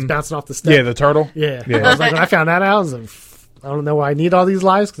 or he's bouncing off the step. Yeah, the turtle. Yeah. Yeah. I was like, when I found that out, I was like, I don't know why I need all these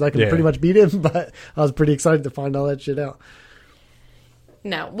lives because I can Yeah. pretty much beat him, but I was pretty excited to find all that shit out.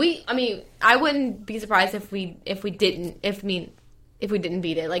 No, I wouldn't be surprised if we didn't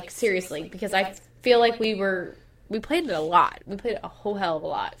beat it. Like seriously, because I feel like we played it a lot. We played it a whole hell of a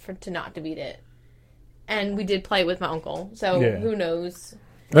lot to not to beat it, and we did play with my uncle. So Yeah. who knows?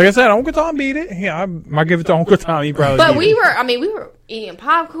 Like I said, Uncle Tom beat it. Yeah, I might give it to Uncle Tom. He probably. But beat we it. were eating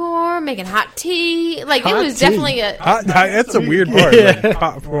popcorn, making hot tea. Like Hot it was tea? definitely a. That's a weird part. Yeah. Like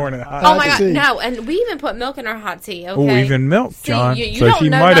popcorn and hot. Oh my god, tea. no! And we even put milk in our hot tea. Okay. Oh, even milk, See, John. you so don't she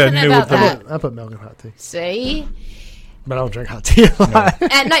know might have nothing knew about what the. that. I put milk in hot tea, See, but I don't drink hot tea a lot.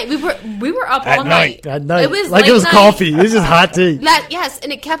 at night we were up At all night. night. At night, It was like it late was night. coffee. It was just hot tea. Yes,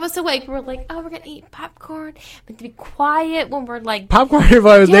 and it kept us awake. We were like, oh, we're gonna eat popcorn, but to be quiet when we're like Popcorn.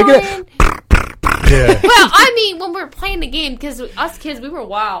 Everybody was making it. yelling. Yeah. Well, I mean, when we were playing the game, because us kids, we were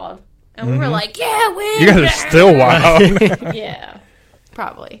wild, and we were like, yeah, we. You guys are still wild. Yeah,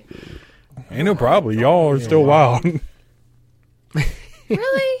 probably. Ain't no problem. Y'all are still wild.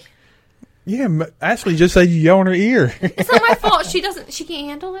 Really? Yeah, Ashley just said you yell in her ear. It's not my fault. She can't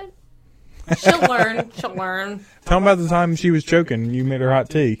handle it. She'll learn. She'll learn. Tell me about the time she was choking and you made her hot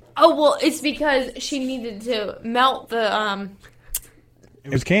tea. Oh well, it's because she needed to melt the It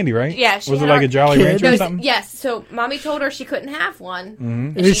was candy, right? Yeah, she Was it had like our- a Jolly Kid. Rancher or no, something? yes. So mommy told her she couldn't have one.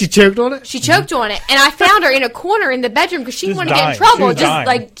 And then she choked on it. She choked on it, and I found her in a corner in the bedroom because she Just wanted to get in dying. She trouble. was Just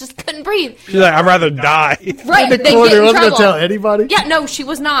dying. just couldn't breathe. She's like, I'd rather die. Right? In the they corner, get in wasn't gonna trouble. tell anybody. Yeah, no, she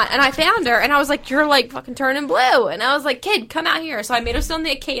was not. And I found her, and I was like, "You're like fucking turning blue." And I was like, "Kid, come out here." So I made her sit on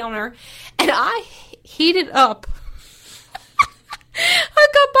the counter, and I heated up a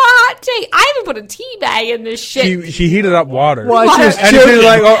cup of hot tea. I even put a tea bag in this shit. She heated up water. Why she was And she was choking.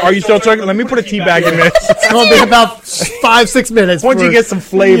 like, oh, are you still choking? Let me put a tea bag in this. It's gonna be about 5-6 minutes. Once you before- get some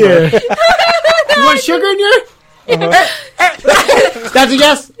flavor. Yeah. You want sugar in your? That's a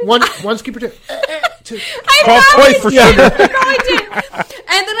yes. One scoop or two. I Call know twice I for did. sugar. I know I did.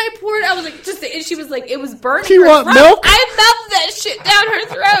 And then I poured. I was like, and she was like, it was burning. Do you her want throat. milk? I melted that shit down her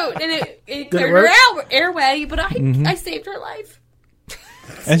throat, and it it cleared work? her airway. But Mm-hmm. I saved her life.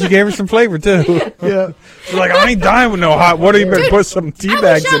 And she gave her some flavor, too. Yeah. She's like, I ain't dying with no hot water. You better Dude, put some tea I was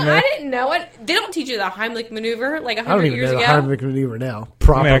bags in young. there. I didn't know it. They don't teach you the Heimlich maneuver like I don't 100 even years know the ago. Heimlich maneuver now. I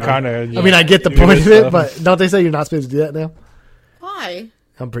Properly. mean, I kind of. I mean, I get the point of it, but don't they say you're not supposed to do that now? Why?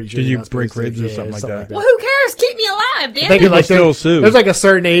 I'm pretty sure. Did you're you not supposed break to. ribs or Yeah, something like that? Well, who cares? Keep me alive, I damn think it. it's like still there's, sue. there's like a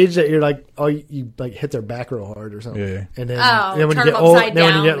certain age that you're like, oh, you like hit their back real hard or something. Yeah. And then, Oh, then when you turn get 'em old, upside then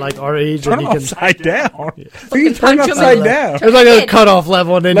when you down get like our age, Turn then them you can. upside down. Who you turn punch 'em upside in down? There's like a Kid. cutoff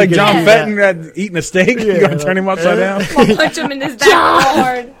level, and then Like you John can Fenton at eating a steak? Yeah, You gonna turn him upside down? Punch him in his back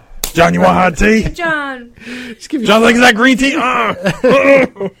hard. John, you want hot tea? John, Just give me John's like, is that green tea?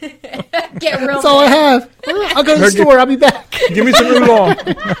 get real. That's all I have. I'll go to the store. I'll be back. Give me some oolong.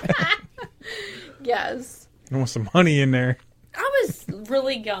 Yes. I want some honey in there. I was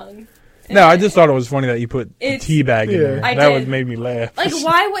really young. No, I just thought it was funny that you put a It's- tea bag in Yeah. there. I That did. would made me laugh. Like,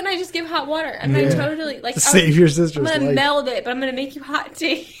 why wouldn't I just give hot water? I'm gonna Yeah. totally like. To save your sister's I'm gonna life. meld it, but I'm gonna make you hot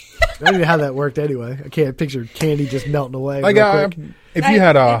tea. I don't even know how that worked anyway. I can't picture candy just melting away. Like, real quick. if you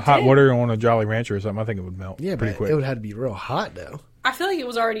had I hot did. water on a Jolly Rancher or something, I think it would melt Yeah, pretty but quick. it would have to be real hot though. I feel like it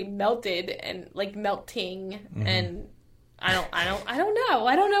was already melted and like melting, and I don't know. I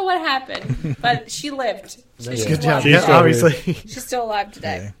don't know what happened, but she lived. She's Good job. alive. She's Yeah, still obviously. She's still alive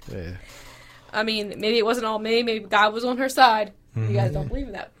today. Yeah. I mean, maybe it wasn't all me. Maybe God was on her side. You guys don't believe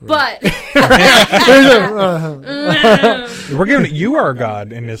in that, Mm-hmm. but We're giving it, you are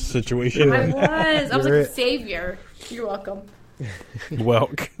God in this situation. I was. I was like You're the it. savior. You're welcome.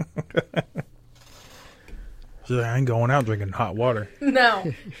 Welk. She's like, I ain't going out drinking hot water.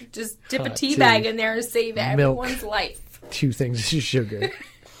 No, just dip a Hot tea tea. bag in there and save Milk. everyone's life. 2 things of sugar.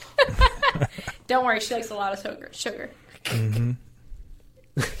 Don't worry, she likes a lot of sugar.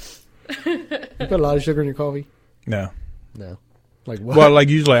 You put a lot of sugar in your coffee? No. No. Like what? Well, like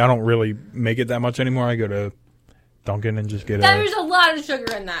usually I don't really make it that much anymore. I go to Dunkin' and just get a. There's a lot of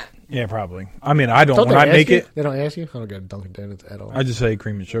sugar in that. Yeah, probably. I mean, I don't. Don't When they I ask make you? it, They don't ask you? I don't go to Dunkin' Donuts at all. I just say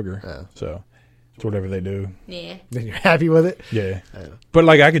cream and sugar. Oh. So it's whatever they do. Yeah. Then you're happy with it? Yeah. Oh. But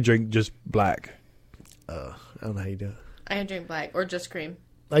like I could drink just black. I don't know how you do it. I can drink black or just cream.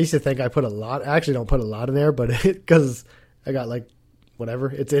 I used to think I put a lot. I actually don't put a lot in there, but because I got like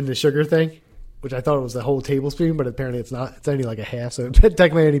whatever, it's in the sugar thing, which I thought it was a whole tablespoon, but apparently it's not. It's only like a half, so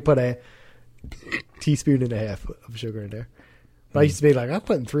technically I only put a teaspoon and a half of sugar in there. But I used to be like, I'm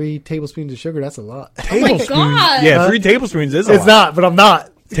putting 3 tablespoons of sugar. That's a lot. Tablespoons. God. Yeah, 3 tablespoons is a It's lot. not, but I'm not.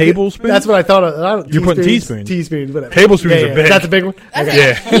 Tablespoons? That's what I thought. You're putting teaspoons. Teaspoons, whatever. Tablespoons are big. That's a big one. That's Okay.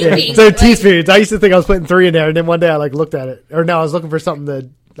 a heaping. Yeah. So Like, teaspoons. I used to think I was putting 3 in there, and then one day I like looked at it, or no, I was looking for something to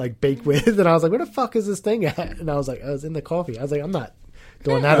like bake with, and I was like, "Where the fuck is this thing at?" And I was like, "I was in the coffee." I was like, "I'm not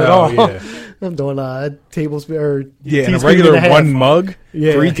doing that at Oh, all. yeah. I'm doing a tablespoon or Yeah, in a teaspoon regular and a half. 1 mug,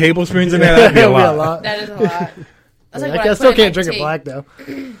 Yeah. 3 tablespoons in there, that'd be a lot. That is a lot. That's like what I I still put in can't my drink it tea. black though.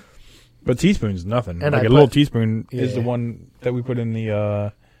 But teaspoon's nothing. And like I a little put- teaspoon is the Yeah. one that we put in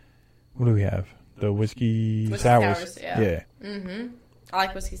the, what do we have? The whiskey Whiskey sours. sours, yeah. Yeah. I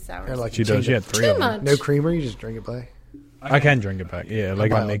like whiskey sours. And like She does. change She it. had 3 Too of them. much. No creamer. You just drink it black. I can drink it back. Yeah, like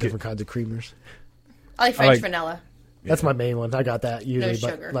buy I all make it. different kinds of creamers. I like French like- vanilla. That's my main one. I got that usually, but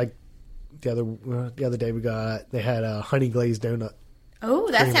sugar. like the other day they had a honey glazed donut.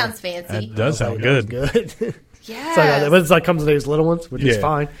 Oh, that Creamer. sounds fancy. That does sound That was good. good. Yes. So I got that. But it's like comes in those little ones, which is Yeah.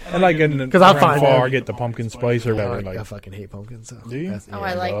 fine. And like in the 'Cause I'll around find fall, them. I get the pumpkin spice or whatever. I Like, fucking hate pumpkins. So do you? that's- Oh,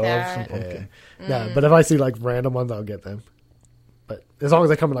 I like love that. some pumpkin. Yeah. No, but if I see like random ones, I'll get them. But as long as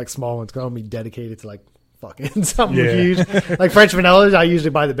they come in like small ones, 'cause I'm gonna be dedicated to like fucking something Yeah. huge. Like French vanillas, I usually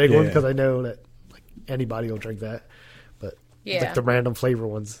buy the big one Yeah. because I know that like anybody will drink that. But Yeah. like the random flavor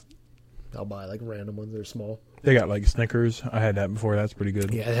ones, I'll buy like random ones that are small. They got like Snickers. I had that before. That's pretty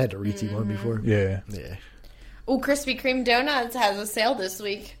good. Yeah, I had the Ritzy one before. Yeah. Yeah. Oh, Krispy Kreme Donuts has a sale this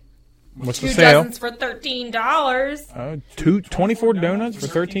week. What's 2 the sale? dozens for $13. 24 donuts for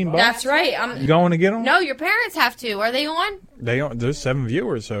 $13. That's right. You going to get them? No, your parents have to. Are they on? There's 7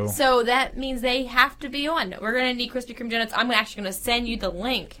 viewers, so So that means they have to be on. We're gonna need Krispy Kreme donuts. I'm actually gonna send you the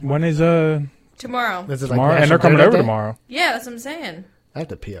link when is tomorrow. This is tomorrow? like And they're National coming Donut over Day? tomorrow. Yeah, that's what I'm saying. I have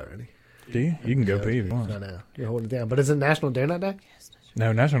to pee already. Do you? You can go pee if you want. No, you're holding it down. But is it National Donut Day?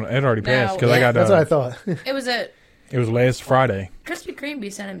 No, national. It already passed No, because I got. That's what I thought. It was a It was last Friday Krispy Kreme be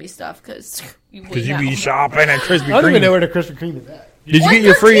sending me stuff because you be shopping at Krispy I don't even know Kreme. where the Krispy Kreme is at. Did you get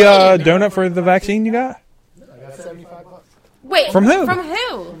your free donut for the vaccine you got? I got $75. Wait, From who? From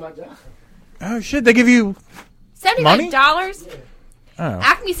who? My job. Oh shit! They give you. $75. Oh,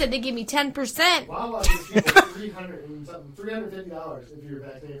 Acme said they give me 10%. Wawa just gave me $350 if you're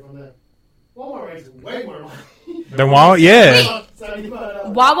vaccinated from that. Walmart makes way more money. the wallet. Yeah. Wait,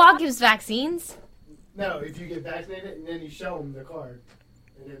 $75. Wawa gives vaccines? No, if you get vaccinated and then you show them the card,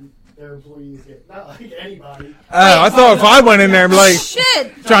 and then their employees get not like anybody. I thought if I went in there and be like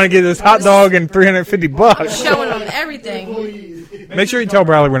Shit! trying to get this hot dog and $350. Showing them everything. Employees. Make sure you tell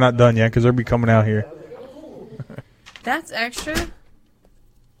Bradley we're not done yet because they'll be coming out here. That's extra.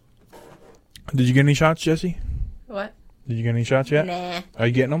 Did you get any shots, Jesse? What? Did you get any shots yet? Nah. Are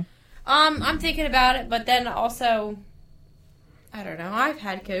you getting them? I'm thinking about it, but then also, I don't know. I've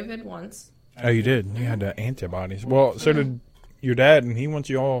had COVID once. Oh, you did. You had the antibodies. Well, so did your dad, and he wants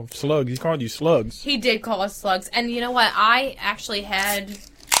you all slugs. He called you slugs. He did call us slugs, and you know what? I actually had.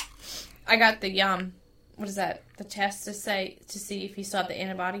 I got the what is that? The test to see if you still have the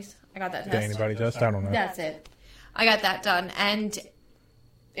antibodies. I got that The test. antibody test? I don't know. That's it. I got that done, and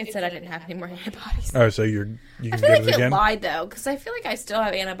it said I didn't have any more antibodies. Oh, so you I can feel get like it it again? lied though, because I feel like I still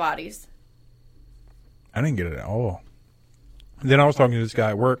have antibodies. I didn't get it at all. Then I was talking to this guy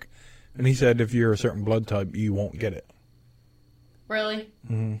at work, and he said if you're a certain blood type, you won't get it. Really?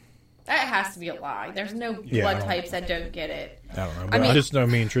 Mm-hmm. That has to be a lie. There's no Yeah, I blood don't- types that don't get it. I don't know. But I, mean- just know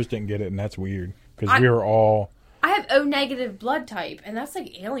me and Tristan didn't get it, and that's weird. Because we were all... I have O negative blood type, and that's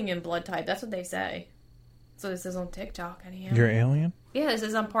like alien blood type. That's what they say. So this is on TikTok, anyhow. You're an alien? Yeah, this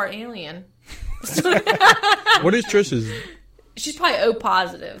is I'm part alien. What is Trish's... She's probably O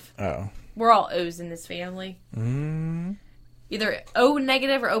positive. Oh. We're all O's in this family. Mm. Either O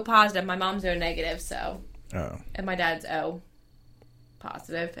negative or O positive. My mom's O negative, so Oh. and my dad's O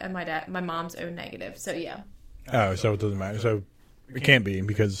positive, and my mom's O negative. So yeah, Oh, so it doesn't matter. So it can't be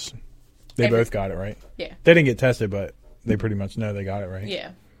because they Every- both got it, right? yeah, They didn't get tested, but they pretty much know they got it, right?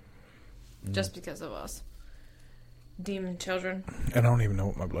 yeah. Just because of us, demon children. And I don't even know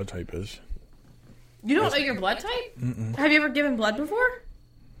what my blood type is. You don't know your blood type? Mm-mm. Have you ever given blood before?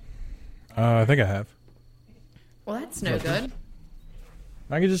 I think I have. Well, that's no good.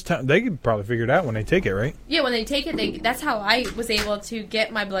 I could just tell... They could probably figure it out when they take it, right? Yeah, when they take it, that's how I was able to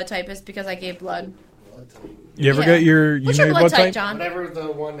get my blood type is because I gave blood. You ever Yeah. get your... You What's know your your blood type, John? Whatever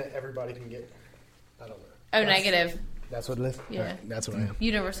the one that everybody can get. I don't know. O negative. That's what it is? Yeah. Alright, that's what I am.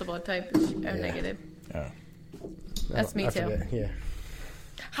 Universal blood type is O negative. Oh. That's me I too. forget, yeah.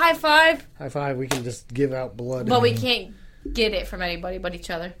 High five, High five. We can just give out blood. but we can't get it from anybody but each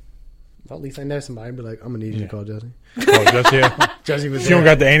other. Well, at least I know somebody. Be like, I'm gonna need you to call Jesse. Oh, just yeah. Jesse was. She don't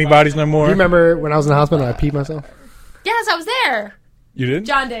got the antibodies no more. You remember when I was in the hospital and I peed myself? Yes, I was there. You did?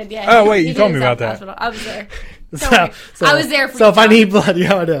 John did, yeah. Oh, wait, He you did told me his about that. hospital. I was there. Don't worry. I was there for So you, if I John. need blood,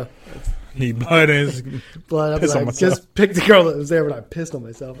 yeah, I know. Need blood is. Blood, I'll be Piss on like, myself. just pick the girl that was there when I pissed on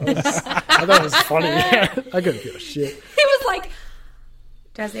myself. I thought it was funny. I couldn't give a shit. He was like,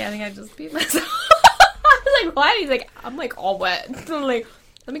 Jesse, I think I just peed myself. I was like, what? He's like, I'm like all wet. I'm like,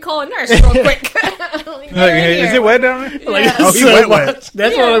 let me call a nurse real quick. I'm like, Like, hey, is it wet down there? Like, Yeah. Oh, he so wet, much. wet.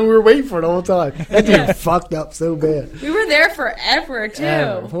 That's Yeah. what we were waiting for the whole time. That dude Yeah. fucked up so bad. We were there forever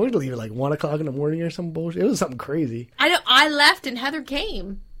too. We'd leave at like 1 o'clock in the morning or some bullshit. It was something crazy. I know. I left and Heather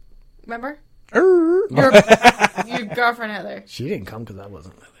came. Remember? Err. Your girlfriend Heather. She didn't come because I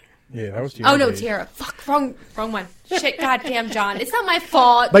wasn't there. Yeah, that was too Oh no, late. Tiara. Fuck, wrong one. Shit, goddamn, John. It's not my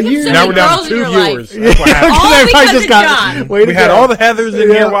fault. But You have you- so Now many we're down girls to in 2 your life. viewers. That's what happened. All Everybody because of John. way to We had go. all the Heathers in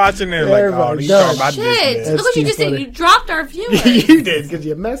Yeah. here watching. They're like, oh, Everybody these does. talking about this Shit. and That's Look what you too just did. funny. You dropped our viewers. You did because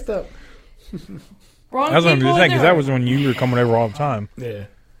you messed up. Wrong That's what I'm people just saying, in because there. that was when you were coming over all the time. Yeah.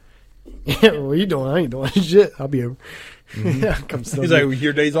 Yeah, what you doing? I ain't doing shit. I'll be over. Yeah, come still. He's like,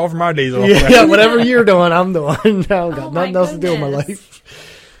 your days off or my days off? yeah, whatever you're doing, I'm doing. I don't got Oh, my nothing else to do with my goodness.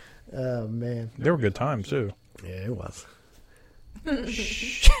 life. Oh, man. They were good times, too. Yeah, it was.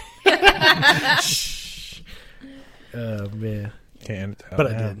 Oh, man. Can't end it But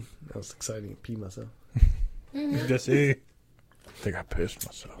I did. That was exciting. Pee myself. Just I think I pissed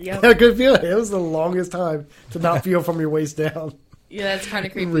myself. I had a good feeling. It was the longest time to not feel from your waist down. Yeah, that's kind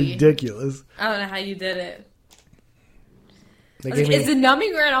of creepy. Ridiculous. I don't know how you did it. They I was gave like, me- is the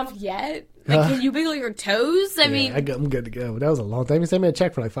numbing wearing off yet? Like, Huh? can you wiggle your toes? I Yeah, mean, I'm good to go. That was a long time. He sent me a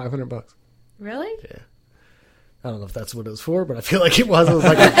check for like $500. really? I don't know if that's what it was for, but I feel like it was. It was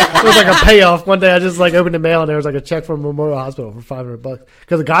like a payoff. One day I just like opened the mail and there was like a check from Memorial Hospital for $500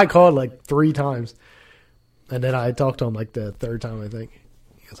 because the guy called like 3 times, and then I talked to him like the 3rd time I think.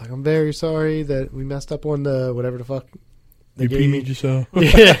 He was like, "I'm very sorry that we messed up on the whatever the fuck they You gave me." peed yourself.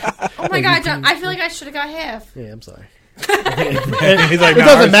 Yeah, Oh my god, John, I feel like I should have got half. yeah. I'm sorry. He's like, It "Nah,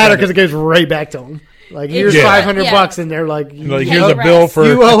 doesn't I matter said because it goes right back to him. Like here's Yeah. $500 Yeah. and they're like, Like, Yeah, here's a right. bill for.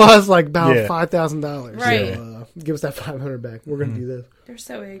 you owe us like about Yeah. $5,000. Right. So, give us that $500 back. We're gonna do this. They're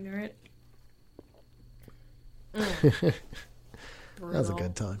so ignorant. That was a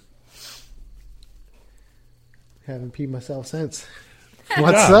good time. Haven't peed myself since.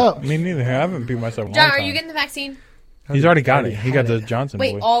 What's Yeah, up? Me neither. I haven't peed myself in a John, long are you time. getting the vaccine? He's already got it. Already He got had the it. Johnson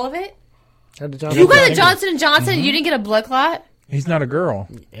Wait, boy. all of it? Had the Johnson You got the Johnson. Johnson & Johnson? You didn't get a blood clot? He's not a girl.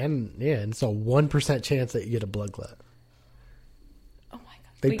 And yeah, and it's a 1% chance that you get a blood clot. Oh my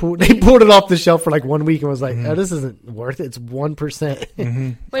god. They Wait, pulled it off the shelf for like 1 week and was like, "Oh, this isn't worth it. It's 1%."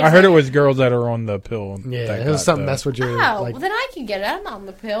 wait I a heard it second. was girls that are on the pill. Yeah, that it was got something the- mess with your Oh, like. well then I can get it. I'm not on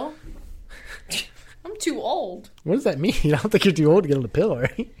the pill. I'm too old. What does that mean? I don't think you're too old to get on the pill,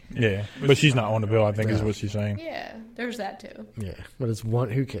 right? Yeah, but she's not on the pill. I think is what she's saying. Yeah, there's that too. Yeah, but it's one.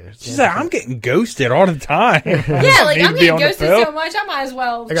 Who cares? She's like, I'm getting ghosted all the time. Yeah, like need I'm to be getting on the ghosted pill. so much, I might as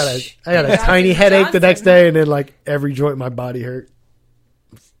well. I got a Johnson tiny headache the Johnson. next day, and then like every joint in my body hurt.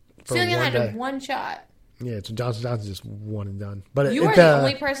 So you only one had day. one shot. Yeah, it's Johnson's just one and done. But You are the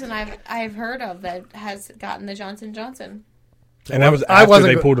only person I've heard of that has gotten the Johnson & Johnson. And that was I after wasn't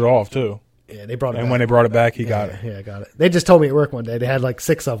they go- pulled it off too. Yeah, they brought it. And back. when they brought it back, he got it. Yeah, I got it. They just told me at work one day they had like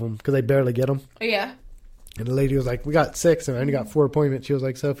 6 of them because they barely get them. Oh, yeah. And the lady was like, "We got 6, and I only got 4 appointments." She was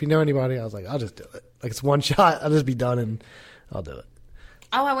like, "So if you know anybody," I was like, "I'll just do it. Like it's one shot. I'll just be done and I'll do it."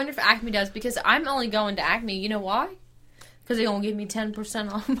 Oh, I wonder if Acme does because I'm only going to Acme. You know why? Because they're gonna give me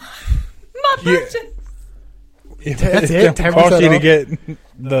 10% off my Yeah. purchase. That's it, It costs 10% you to off? get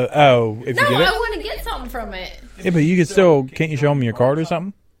the if No, you get I it. want to get something from it. Yeah, but you can still can't you show them your card or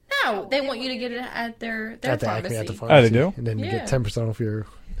something? No, they want you to get it at their At the pharmacy. Acme, at the Oh, pharmacy. they do? And then you Yeah. get 10% off your.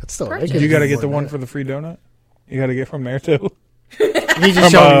 That's still. Purchase. they give You got to you get the more one than for the free donut. You got to get from there too. that. You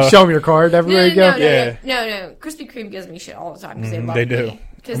from, just show them your card everywhere you go. Yeah. No. Krispy Kreme gives me shit all the time because they love They me. do.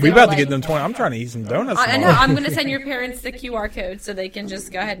 'Cause We they're about to like- get them 20. I'm trying to eat some donuts. I know. tomorrow. I'm going to send your parents the QR code so they can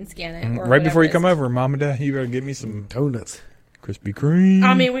just go ahead and scan it. Or Right before whatever you it come is. over, Mom and Dad, you better get me some Donuts. Krispy Kreme.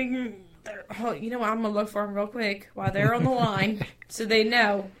 I mean, we can. Oh, you know what? I'm going to look for them real quick while they're on the line so they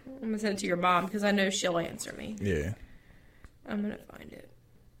know. I'm going to send it to your mom because I know she'll answer me. Yeah. I'm going to find it.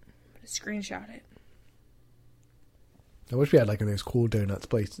 I'm going to screenshot it. I wish we had like one of those cool donuts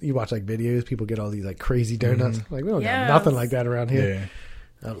place. You watch like videos, people get all these like crazy donuts. Like we don't Yes. got nothing like that around here.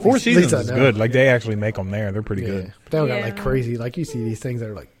 Yeah. At Four least- Seasons at least I is know. good. Like they actually make them there. They're pretty Yeah, good. but they don't got Yeah. like crazy. Like you see these things that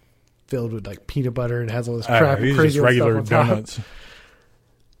are like filled with like peanut butter and has all this I don't crap. know, these are crazy just regular stuff on top. donuts.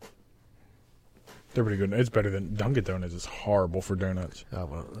 They're pretty good. It's better than Dunkin' Donuts. Is horrible for donuts. Oh,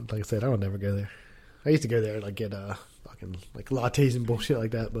 well, like I said, I would never go there. I used to go there and like get fucking like lattes and bullshit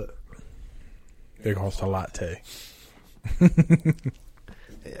like that, but They cost a latte. yeah,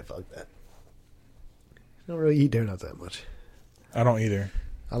 fuck that. I don't really eat donuts that much. I don't either.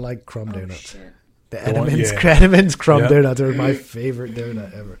 I like crumb Oh, donuts. shit. The The one- Edamons, yeah. Edamons crumb Yeah. donuts are my favorite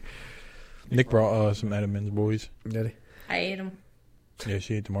donut ever. Nick brought some Edmonds boys. Did he? I ate them. Yeah,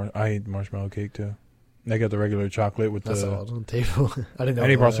 she ate I ate the marshmallow cake too. They got the regular chocolate with I saw the. it on the table. I didn't know. And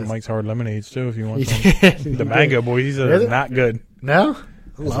he what brought it some was. Mike's Hard Lemonades too, if you want He some. did. He The did. mango boys are Really? not good. No?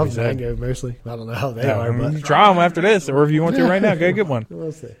 I what love he said. mango mostly. I don't know how they Yeah, are, but try them after this, or if you want to right now, go get one.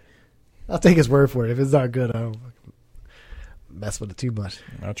 we'll see. I'll take his word for it. If it's not good, I don't fucking mess with it too much.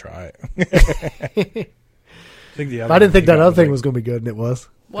 I'll try it. I didn't think that other thing was going to be good, and it was.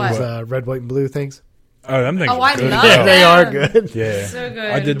 What? It was red, white, and blue things. Oh, them things. Oh, are I good. love Yeah, them. they are good. Yeah, So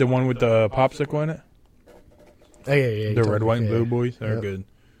good. I did the one with the popsicle in it. Oh, yeah, yeah. The red, white, and yeah. blue boys. They're Yep. good.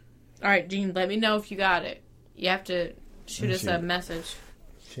 All right, Gene, let me know if you got it. You have to shoot me us see. a message.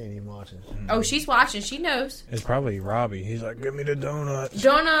 She ain't even watching. Oh, she's watching. She knows. It's probably Robbie. He's like, "Give me the donuts."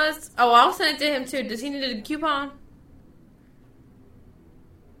 Donuts. Oh, I'll send it to him too. Does he need a coupon?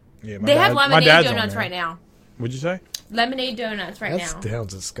 Yeah, They have my lemonade dad's on donuts there. right now. What'd you say? Lemonade donuts right That now.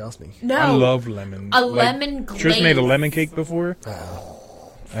 sounds disgusting. No, I love lemon. a lemon glaze. Trish made a lemon cake before.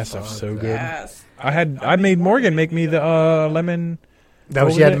 That stuff's so good. Yes. I made Morgan make me the lemon. That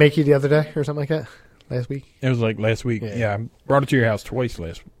was What she had was to it? make you the other day or something like that? Last week? It was like last week. Yeah. Yeah, I brought it to your house twice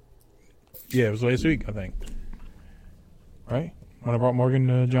last. Yeah, it was last week, I think. Right when I brought Morgan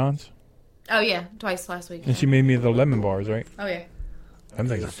to John's, Oh yeah, twice last week. and she made me the lemon bars. Right, Oh yeah. them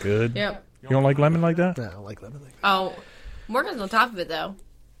things are good. Yep. You don't like lemon like that? No, I don't like lemon. Oh, Morgan's on top of it though.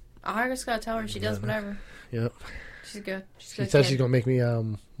 I just gotta tell her she does whatever. Yep. She's good. She's She good. said she's going to make me,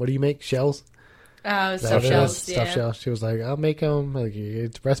 what do you make? Shells? Oh, Is that stuffed what it is? shells. Stuffed Yeah. shells. She was like, I'll make them. Like,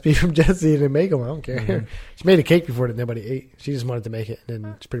 it's a recipe from Jesse and make them. I don't care. Mm-hmm. She made a cake before that nobody ate. She just wanted to make it and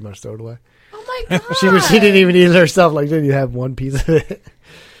then she pretty much threw it away. Oh my god. She didn't even eat it herself. Like, didn't you have one piece of it?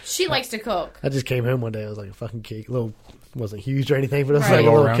 She likes to cook. I just came home one day. It was like a fucking cake. Little, wasn't huge or anything, but it was Right. like a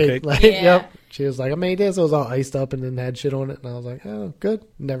Little little round cake. cake? Like, Yeah. Yep. She was like, I made this. It was all iced up and then had shit on it. And I was like, oh, good.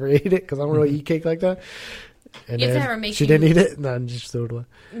 Never ate it because I don't really eat cake like that. And You have to then have her make she you- didn't eat it. And I just threw it away.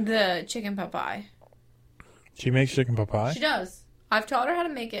 The chicken pot pie. She makes chicken pot pie. She does. I've taught her how to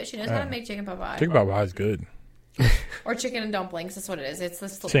make it. She knows how Oh. to make chicken pot pie. Chicken pot pie is good. Or chicken and dumplings. That's what it is. It's the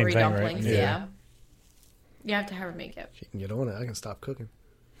Same slippery thing, right? dumplings. Yeah. Yeah. You have to have her make it. She can get on it. I can stop cooking.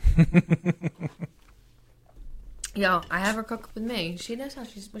 Yo, I have her cook with me. She knows what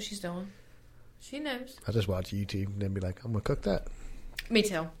she's doing. She knows. I just watch YouTube and then be like, I'm going to cook that. Me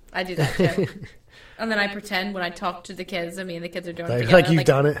too. I do that too. And then I pretend when I talk to the kids, I mean, the kids are doing it Like, together. like you've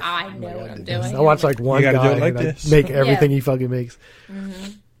done it. I Oh know my what God, I'm dude. doing. I watch like one You gotta guy do it like and I this. make everything Yeah. he fucking makes.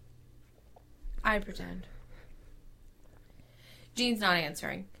 I pretend. Gene's not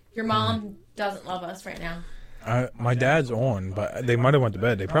answering. Your mom doesn't love us right now. My dad's on, but they might have went to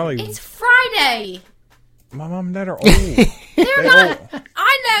bed. They probably. It's Friday. My mom and dad are old. They're not.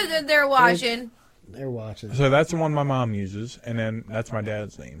 I know that they're watching. They're watching. So that's the one my mom uses, and then that's my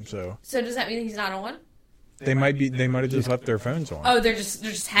dad's name. So So does that mean he's not on? they might have just left their phones on. Oh, they're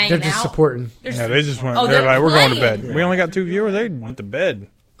just hanging They're just out. supporting. They're Yeah, they just went. Oh, they're they're like, we're going to playing. bed. We only got 2 viewers. They went to bed.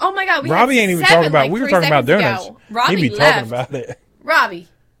 Oh my God, we Robbie had ain't even 7, talking about. like, We were 3 talking about seconds donuts. ago. Robbie He'd be left. talking about it. Robbie.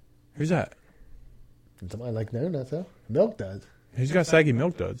 Who's that? Somebody like donuts, huh? Milk does. He's got saggy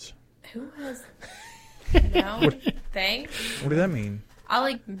milk duds. Who has? No, thanks. What does that mean? I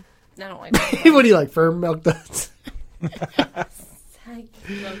like. I don't like. What do you like? Firm milk does? Milk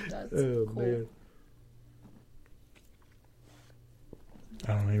duds. Oh, Cool. man.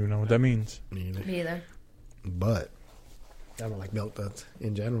 I don't even know what that means. Me either. Me either. But I don't like milk duds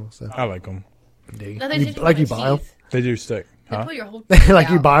in general. So I like them. do you? No, they You- did like you buy them? They do stick. They Huh? pull your whole. Like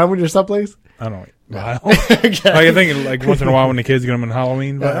you out. buy them when you're someplace? I don't buy 'em. Like I think like once in a while when the kids get them on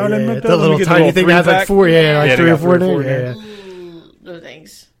Halloween. But, Yeah, them yeah, milk the duds, let me little get tiny thing that has like 3-pack. four, like they 3 or got 4 3 or in 4 it. in Yeah, there. yeah. Ooh, no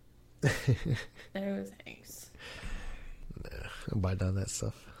thanks. I'll buy down that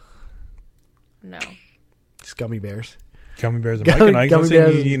stuff. No. Just gummy bears. Gummy bears and Gummy- Mike and Ike's. gummy I've seen you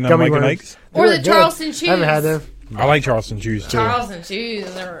bears, eating gummy Mike and worms. Ike's. Or They're the good. Charleston chews. I haven't had them. I like Charleston chews too. Charleston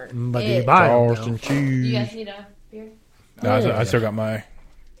chews are. But do you it. buy them? Charleston chews. You guys need a beer? No, I still got my.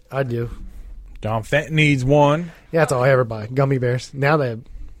 I do. John Fenton needs one. Yeah, that's all I ever buy. Gummy bears. Now the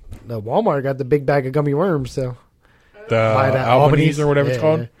Walmart got the big bag of gummy worms, so The buy that Albanese or whatever it's Yeah,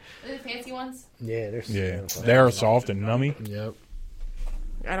 called. Are they the fancy ones? Yeah, they're Yeah, they are soft and nummy. Yep.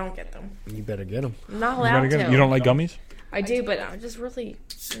 I don't get them. You better get them. I'm not You gotta allowed get to. 'em. You don't like gummies? I do, but I'm just really...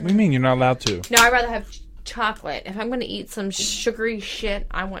 What do you mean you're not allowed to? No, I'd rather have chocolate. If I'm going to eat some sugary shit,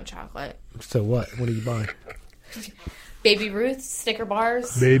 I want chocolate. So what? What do you buy? Baby Ruth, Snicker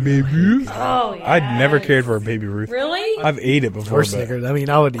bars. Baby Ruth? Oh, yeah. I'd never cared for a Baby Ruth. Really? I've ate it before, Or but Snickers. I mean,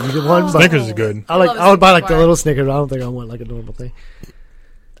 I would eat one. But Snickers is good. I like. love a I would buy like Snickers the bar. little Snickers. I don't think I want like a normal thing.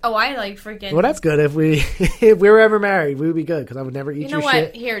 Oh, I like freaking... Well, that's good. If we were ever married, we would be good because I would never eat You know your what?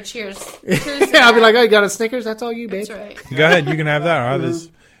 shit. Here, cheers. Cheers to Yeah, I'd be that. like, oh, you got a Snickers? That's all you, babe. That's right. Go ahead, you can have that. I'll have this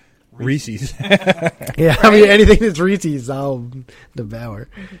Reese's. Yeah, I mean anything that's Reese's, I'll devour.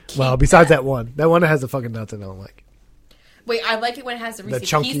 Well, besides that one that has the fucking nuts and I don't like. Wait, I like it when it has the Reese's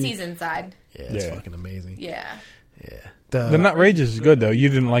chunky- Pieces inside. Yeah, it's Yeah. fucking amazing. Yeah. Yeah, The Nutrageous is good though. You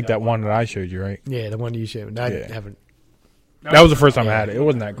didn't like that one that I showed you, right? yeah, the one you showed. I Yeah. haven't. That was the first time I had it. It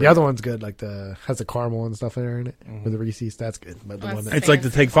wasn't that great. The other one's good. Like has the caramel and stuff in there in it with the Reese's. That's good. But the That's one the that It's like the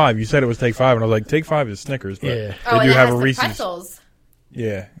Take 5. You said it was Take 5, and I was like, Take 5 is Snickers, but Yeah. Oh, they and do it have has a the Reese's. pretzels.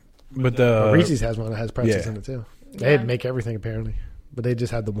 Yeah, but the Reese's has one that has pretzels yeah. in it too. Yeah. They'd make everything apparently, but they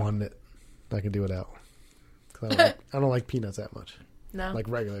just had the one that I can do without. 'Cause I don't like peanuts that much. No. Like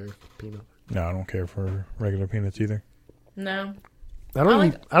regular peanut. No, I don't care for regular peanuts either. No. I don't I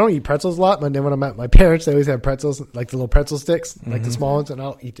eat. I don't eat pretzels a lot, but then when I'm at my parents, they always have pretzels, like the little pretzel sticks, like the small ones, and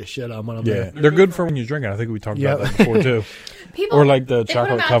I'll eat the shit out of them when I'm Yeah, there. they're good for when you're drinking. I think we talked about Yep. that before too. People, Or like the they put 'em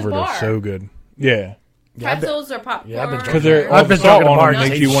chocolate at the covered are bar. so good. Yeah, Yeah, I've been- Pretzels or popcorn. Yeah, I've been because they're all I've been the salt talking to on bars them and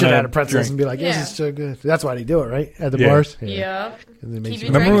makes eat you shit want out to of pretzels drink. and be like, "This Yeah. is so good." That's why they do it, right? At the Yeah. bars. Yeah. And it makes Keep you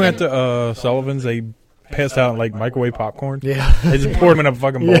it Remember we went drinking. to Sullivan's? They passed out like microwave popcorn. Yeah. They just poured them in a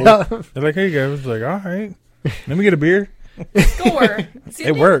fucking bowl. Yeah. They're like, "Here you go." I was like, "All right, let me get a beer." Score. See,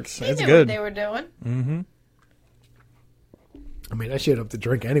 It works. They It's knew good. what they were doing. Mm-hmm. I mean, I shit up to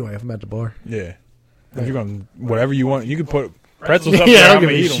drink anyway if I'm at the bar. Yeah. If you're going whatever you want, you can put pretzels up Yeah, there. I I'm don't give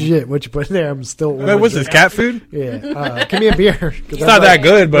gonna a eat them. shit what you put in there. I'm still. Hey, what's this, cat food? Yeah, give me a beer. It's not that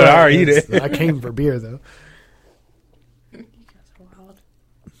good, but I'll eat it. I came for beer though.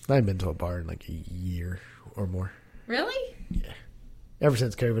 I haven't been to a bar in like a year or more. Really? Ever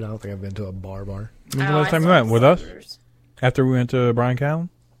since COVID, I don't think I've been to a bar. When's the Oh, last I time you saw went? With us? Sullivan's. After we went to Brian Callen?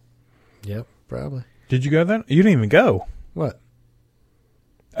 Yep, probably. Did you go then? You didn't even go. What?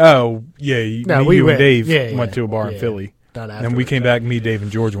 Oh, yeah. No, Me, we you went. and Dave Yeah, went yeah, to a bar in yeah. Philly. Not And then we afterwards. came back, me, Dave,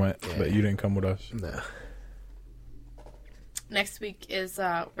 and George went, Yeah. but you didn't come with us. No. Next week is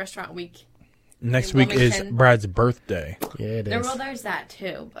restaurant week. Next In week is Wilmington. Brad's birthday. Yeah, it There, is. well, there's that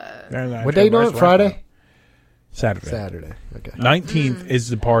too, but What day you doing? Friday? Saturday. Saturday. Okay. 19th is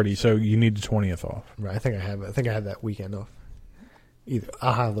the party, so you need the 20th off. Right. I think I have that weekend off. Either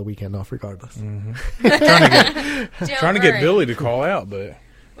I'll have the weekend off regardless. Don't Trying to get worry. Billy to call out, but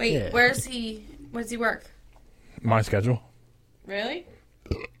Wait, Yeah. where's he? Where does he work? my schedule. Really?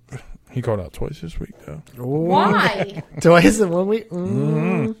 He called out twice this week, though. Why? Twice in 1 week?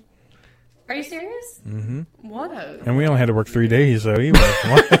 Are you serious? Mm-hmm. What a... And we only had to work 3 days, so he worked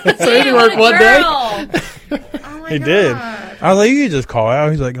one. So he Damn, worked what a one day? girl. Oh my He God. did. I was like, you could just call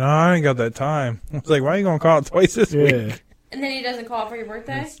out. He's like, no, I ain't got that time. I was like, why are you going to call out twice this Yeah. week? And then he doesn't call for your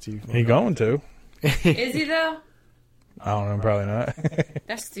birthday? That's too funny. He going to. Is he though? I don't know, probably not.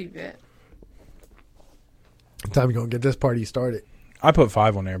 That's stupid. Time you gonna get this party started. I put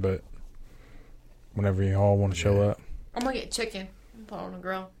 5 on there, but whenever you all want to show up. I'm gonna get chicken and put it on the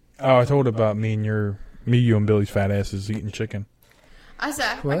grill. Oh, I told about me, you and Billy's fat asses eating chicken. I said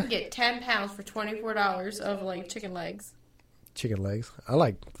I What? can get 10 pounds for $24 of like chicken legs. Chicken legs. I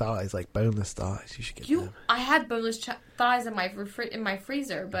like thighs, like boneless thighs. You should get them. I had boneless thighs in my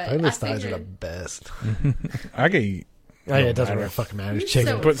freezer, but Boneless I thighs are the figured best. I can eat. Oh yeah, it doesn't matter. really fucking matter. You Chicken.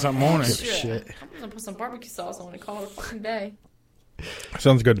 so- Put something on it. Shit. I'm gonna put some barbecue sauce on it. Call it a fucking day.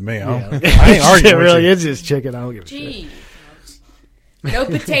 Sounds good to me. I, Yeah. don't, I ain't arguing It with really you. is just chicken. I don't give a shit. Gee. No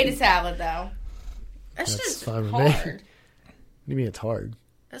potato salad though. That's That's just fine with me. hard. What do you mean it's hard?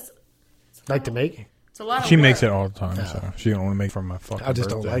 That's Like to make? it's a lot of She work. makes it all the time, so she don't want to make it for my fucking I just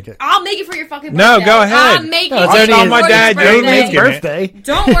don't birthday. like it. I'll make it for your fucking No, birthday. go ahead. I'll make No, it. it's for only your his- my dad, birthday. you make it. birthday.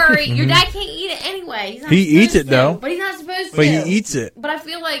 Don't worry, your dad can't eat it anyway. He's not He eats supposed it, though. to, but he's not supposed But he to. eats it But I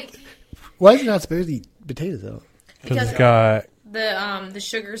feel like Why is he not supposed to eat potatoes though? because it's got. the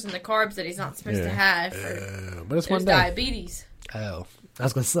sugars and the carbs that he's not supposed to Yeah. have for But it's there's one day. diabetes. Oh, I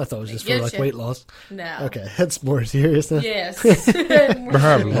was gonna say, I thought it was just Get for like you. weight loss. No. Okay, that's more serious. Then. Yes.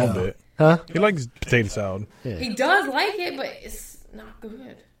 Perhaps a little bit. Huh? He likes potato salad. He does like it, but it's not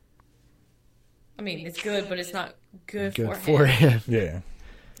good. I mean, it's good, but it's not good, Good for for him. him. Yeah,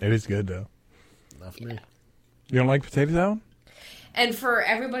 it is good though. Not for me. You don't like potato salad? And for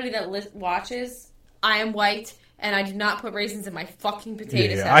everybody that watches, I am white and I do not put raisins in my fucking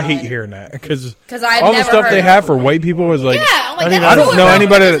potato salad. I hate hearing that because I've all the never stuff heard they of have it. for white people is like, Yeah, I'm like, I I don't know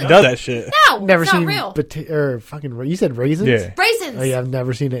anybody that does that shit. No, Never it's seen not real. or fucking. You said raisins? Yeah. Raisins. Oh yeah, I've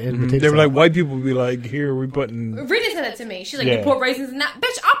never seen it in potato. They were salad. like, white people would be like, here, we putting. Rita said that to me. She's like, Yeah. you put raisins in that.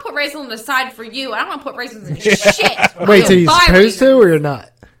 Bitch, I'll put raisins on the side for you. I don't want to put raisins in shit. Wait, so I'll you buy supposed to raisins. or you're not?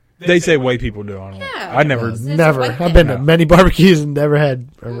 They say white people do. I don't know. Yeah. I never. It's Never. white I've been thing. to many barbecues and never had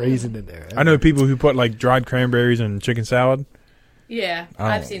a raisin in there. I know people who put like dried cranberries in chicken salad. Yeah, I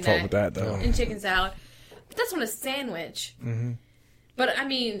don't I've seen fuck that. with that though. In chicken salad. But that's on a sandwich. Mm-hmm. But I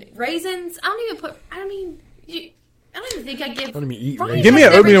mean, raisins, I don't even put, I don't even think I give. I don't even eat Ryan raisins. Give me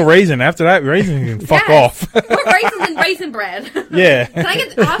an has oatmeal never- raisin. After that, raisin can fuck Yes. off. Put raisins in raisin bread. Yeah. Can I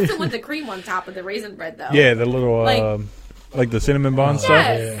get, I have to want the cream on top of the raisin bread though. Yeah, the little Like- like the cinnamon bun stuff.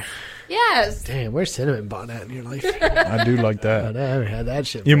 Yes. Yeah. Yes. Damn, where's cinnamon bun at in your life? I do like I that. haven't had that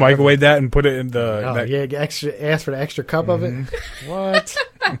shit. You forever. microwave that and put it in the. Oh that- yeah, get extra. Ask for the extra cup of it. What?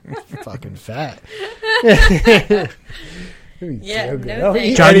 Fucking fat. Yeah, no Oh,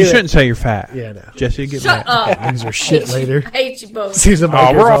 thanks. John, you Anyway. shouldn't say you're fat. Yeah, no. Jesse, get Shut mad. up. These are shit later. I hate you both. See the Oh,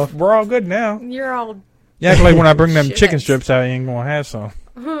 microphone. we're all good now. You're all. Yeah, like when I bring them Shit. chicken strips out, you ain't gonna have some.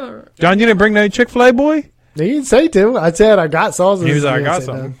 John, you didn't bring no Chick-fil-A, boy? You didn't say to. I said I got sauces. He was like, You I got didn't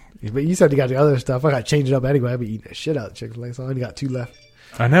say some. no. But you said you got the other stuff. I got to change it up anyway. I'd be eating the shit out of Chick-fil-A, so I only got 2 left.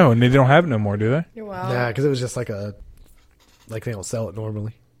 I know, and they don't have it no more, do they? You're wild. Nah, because it was just like they don't sell it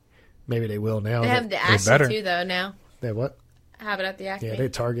normally. Maybe they will now. They but- have the better. Acme too, though. Now They what? I have it at the Acme. Yeah, they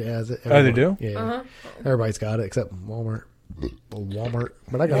Target has it. Oh, they do? Yeah, Uh-huh. everybody's got it except Walmart.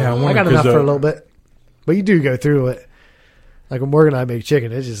 But I got, Yeah, I I wonder got 'cause, enough for a little bit. But you do go through it. Like when Morgan and I make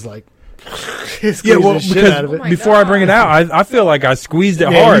chicken, it's just like squeeze the shit out of because it. Oh my before I God. bring it out, I feel like I squeezed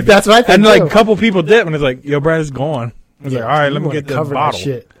it Yeah, hard. that's what I think, And like too. a couple people dip, and it's like, yo, Brad, it's gone. I was like, all right, you let me wanna get the cover bottle. that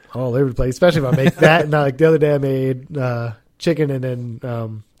shit all over the place. Especially if I make that. And like the other day, I made chicken and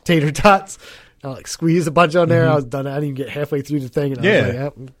then tater tots. I like squeezed a bunch on there. I was done. I didn't even get halfway through the thing, and I was like, Yeah.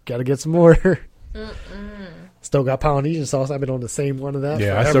 yep, gotta get some more. Still got Polynesian sauce. I've been on the same one of that.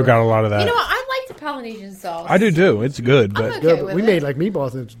 Yeah, I forever. still got a lot of that. You know what? I like the Polynesian sauce. I do too. It's good, but okay Good, but with we it. made like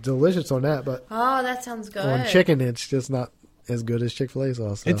meatballs and it's delicious on that, but Oh, that sounds good. on chicken it's just not as good as Chick-fil-A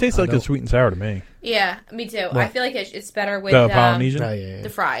sauce. it so tastes I like a don't- sweet and sour to me. Yeah, me too. I feel like it's better with The Polynesian. Oh, yeah. the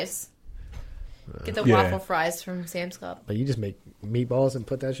fries. Get the Yeah. waffle fries from Sam's Club. But you just make meatballs and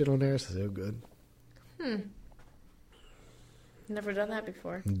put that shit on there. It's so good. Never done that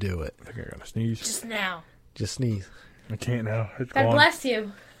before. Do it. I think I gotta sneeze. Just now. Just sneeze. I can't now. It's God gone. bless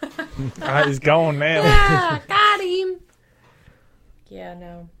you. It's gone now. Ah, got him. Yeah,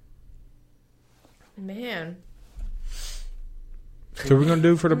 no. Man. So we're gonna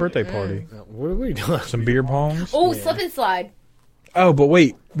do for the birthday party What are we doing? some beer pongs. Oh, slip and slide. Oh, but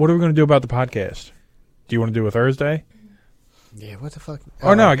wait, what are we gonna do about the podcast? Do you want to do a Thursday? Yeah, what the fuck?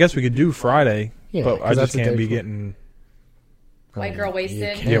 Oh no, I guess we could do Friday. Yeah, but 'cause I that's just the can't day be before. getting White girl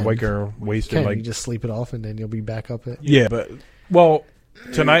wasted. can. yeah white girl wasted Can like you just sleep it off and then you'll be back up it? yeah, but well.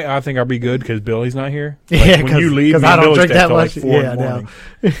 Tonight I think I'll be good because Billy's not here. Like, Yeah, when you leave, because me I and don't Billy drink stay that till, much. Like 4 Yeah, in the I morning.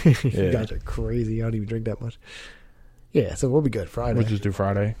 know. You Yeah. guys are crazy. I don't even drink that much. Yeah, so we'll be good Friday. We'll just do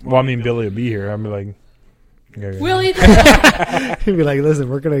Friday. Well, I mean Billy will be here. I'll be like, okay, Willie. He'll be like, listen,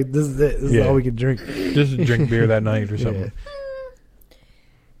 we're gonna. This is it. This Yeah. is all we can drink. just drink beer that night or Yeah. something.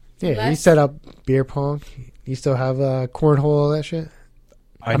 Yeah, you Last- set up beer pong. You still have cornhole, all that shit.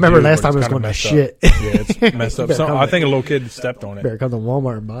 I remember do, last but time it's it was kinda going to messed up. shit. Yeah, it's messed up. Better So, come I to- think a little kid stepped on it. Better come to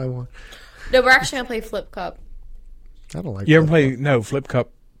Walmart and buy one. No, we're actually gonna play Flip Cup. I don't like. You ever that. play Flip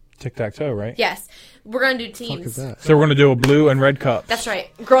Cup Tic Tac Toe, right? Yes, we're gonna do What the fuck is teams. that? So we're gonna do a blue and red cup. That's right.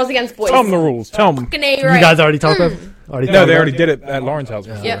 Girls against boys. Tell them the rules. Tell them. Fucking A, You right. guys already talked about? Already No, talked they about already did it at Lauren's house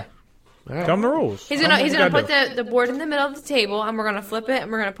before. Yep. All right. Tell them the rules. He's Tell gonna 'em he's what gonna we put gotta the board in the middle of the table, and we're gonna flip it,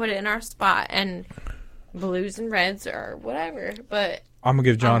 and we're gonna put it in our spot, and blues and reds or whatever. But do. I'm gonna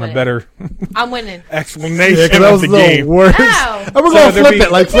give John a winning. better I'm winning. explanation Yeah, 'cause that of was the the game. worst. Ow. And we're So gonna there'd flip be-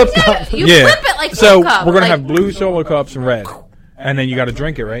 it like flip cup. You Yeah. flip it like So Flip Cup. we're gonna like, have blue solo cups and red, and then you got to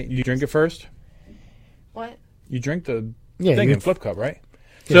drink it, right? You drink it first. what? You drink the Yeah, thing you in flip cup, right?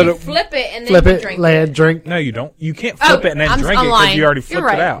 Yeah. So You the, flip it and then flip you it, drink land, it. drink. no, you don't. You can't flip it and then I'm drink it because lying. you already You're flipped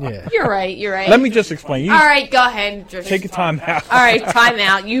right. it out. Yeah. You're right. You're right. Let me just explain. You All right, go ahead. Just, take your time out. All right, time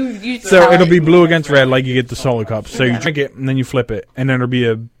out. You. So tell it'll it. be blue against red, like you get the solo cups. So you drink it and then you flip it, and then there'll be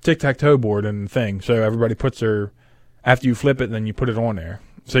a tic-tac-toe board and thing. So everybody puts their after you flip it, then you put it on there.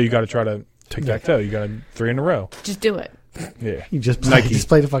 So you got to try to tic-tac-toe. You got 3 in a row. Just do it. Yeah, You just play, Nike. just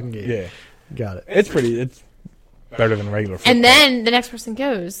play the fucking game. yeah. Got it. It's pretty. It's better than regular. Flip And cup. then the next person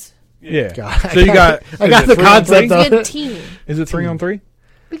goes. yeah. God, So you got. I is got it the 3 on concept 3? of Good it. team. Is it 3 on 3?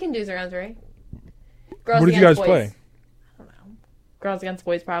 We can do 3 on 3. Girls What did you Against guys Boys. play? I don't know. Girls Against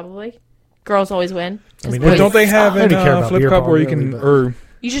Boys, probably. Girls always win. I mean, But don't they have I in don't care about Flip beer Cup pong, where you really, can, but- or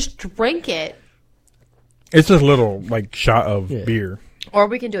You just drink it. it's just a little like shot of Yeah. beer. Or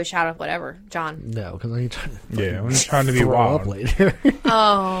we can do a shot of whatever, John. No, because I'm trying to Yeah, I'm just trying to be throw up wild. later.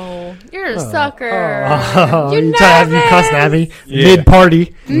 Oh, you're a sucker. Oh, You're you trying to have you cussing at nervous. me Yeah.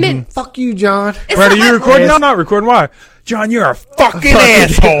 mid-party. Mid- Fuck you, John. It's Brad, are not you my- recording? Yes. I'm not recording. Why? John, you're a fucking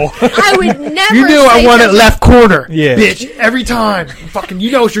asshole. I would never. You knew I say wanted something- left corner. Yeah. Bitch, every time. Fucking, you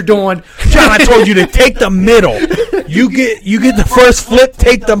know what you're doing. John, I told you to take the middle. You get the first flip,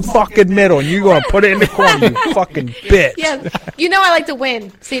 take the fucking middle, and you're gonna put it in the corner, you fucking bitch. Yeah, you know I like to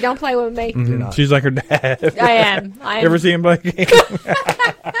win. See, don't play with me. not. She's like her dad. I am. You ever see him play? He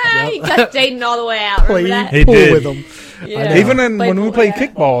got Jaden all the way out. Remember Play that? He pool did. with them. Yeah. Even when we pool played with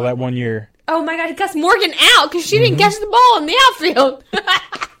that. kickball that one year. Oh my god, he cussed Morgan out because she didn't catch the ball in the outfield.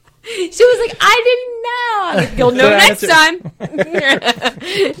 She was like, I didn't know. I was like, you'll know next time.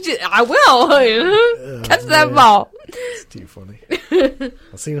 I will. Catch that man. ball. It's too funny. I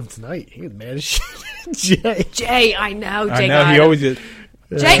seen him tonight. He was mad as shit. Jay. Jay, I know. Jay I know got he him. always is.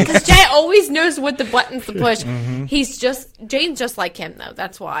 Jay, because Jay always knows what the buttons to push. Jane's just like him, though.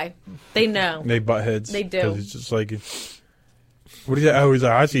 That's why. They know. They butt heads. They do. 'Cause It's just like, what is that? Oh, he's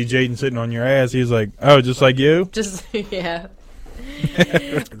like, I see Jaden sitting on your ass. He's like, oh, just like you. Just, yeah.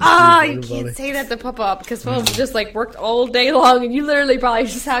 Ah, you Funny. can't say that to Papa up because Papa's just like worked all day long and you literally probably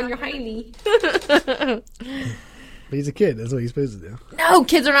just had your hiney. He's a kid. That's what he's supposed to do. No,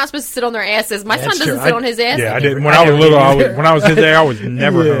 kids are not supposed to sit on their asses. My son That's doesn't true. sit on his ass. Yeah, I didn't. I When I was never little, did. when I was his age, I was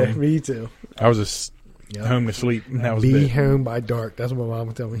never Yeah, home. me too. I was just home to sleep, and that was Be it. home by dark. That's what my mom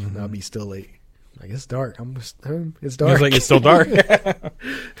would tell me. I'll be still late. Like, it's dark. I'm just home. It's I dark. was like, it's still dark. Do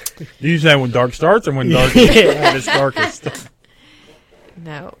you say when dark starts or when dark Yeah. at its darkest?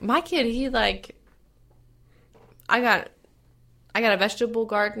 No, my kid, he like, I got a vegetable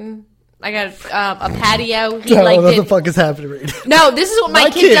garden. I got a patio. He what like the did, fuck is happening right now? no. This is what my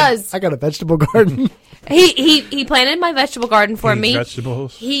kid does. I got a vegetable garden. He planted my vegetable garden for Eat me.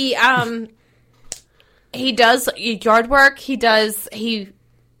 vegetables. He does yard work. He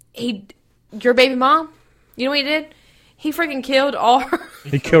your baby mom. You know what he did? He freaking killed all her.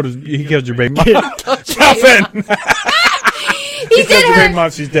 He killed your baby mom. He He did killed your baby her. mom.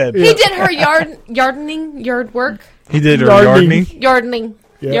 She's dead. He did her yard work. He did her Gardening. gardening.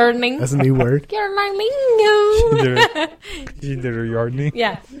 Gardening. That's a new word. Gardening. She did her gardening.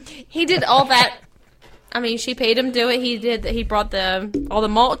 Yeah, he did all that. I mean, she paid him to do it. He did. He brought all the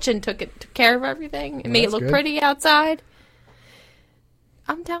mulch and took care of everything and made it that's look good. pretty outside.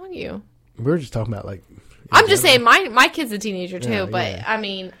 I'm telling you. We were just talking about, like... I'm just saying, my kid's a teenager too. Yeah, but yeah. I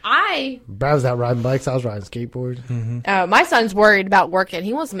mean, Brad was out riding bikes. I was riding skateboard. my son's worried about working.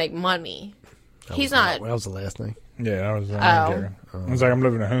 He wants to make money. He's not. That was the last thing. Yeah, that was. Oh. I was like, I'm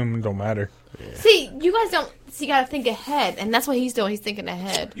living at home. It don't matter. See, you guys don't. See, you got to think ahead, and that's what he's doing. He's thinking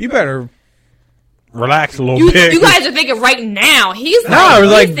ahead. You better relax a little You bit. guys are thinking right now. He's No, I was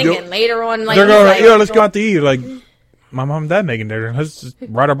he's like, thinking later on. Like, They're he's going, like, yo, let's go out to eat. Like, my mom and dad making dinner. Let's just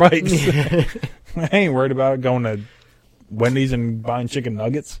ride our bikes. I ain't worried about going to Wendy's and buying chicken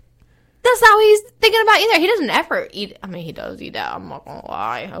nuggets. That's not what he's thinking about either. He doesn't ever eat. I mean, he does eat out. I'm not gonna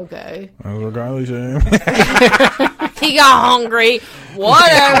lie. Okay. Regardless, He got hungry.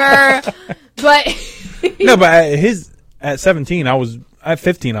 Whatever. But no, but at 17, at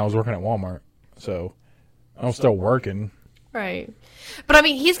 15, I was working at Walmart, so I was still working. right. But I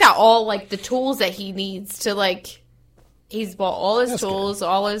mean, he's got all like the tools that he needs to like. He's bought all his tools,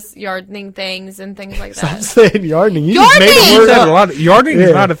 all his gardening things, and things like Stop that. saying gardening. You just made Gardening! a You word said up. a lot. Gardening is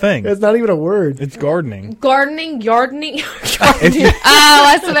Yeah. not a thing. It's not even a word. It's gardening. Gardening. Gardening. Oh,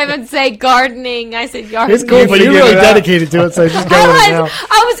 that's what I meant to say. Gardening. I said gardening. It's cool, but you you're get really it out. dedicated to it, so just go with it now.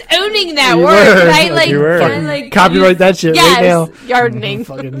 I was owning that You word. were. I like, You were. I, like Copyright that shit yes, right now. Gardening.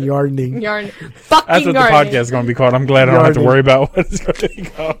 Fucking gardening. Fucking That's gardening. what the podcast is going to be called. I'm glad I don't have to Gardening. worry about what it's going to be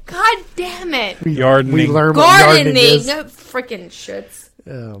called. God damn it. Gardening. We learn what gardening Gardening. is. No freaking shits.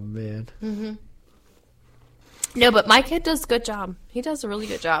 Oh, man. No, but my kid does a good job. He does a really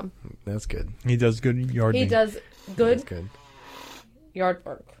good job. That's good. He does good gardening. He does That's good good. yard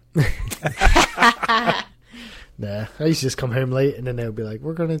work. Nah, I used to just come home late, and then they would be like,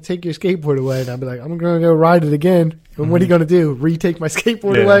 we're going to take your skateboard away. And I'd be like, I'm going to go ride it again. And what are you going to do? Retake my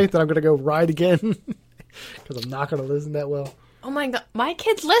skateboard Yeah. away? Then I'm going to go ride again? Because I'm not going to listen that well. Oh my god, my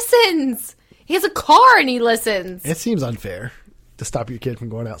kid listens. He has a car and he listens. It seems unfair to stop your kid from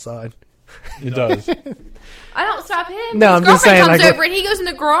going outside. It does. I don't stop him. No, His I'm just girlfriend saying, comes like, over and he goes in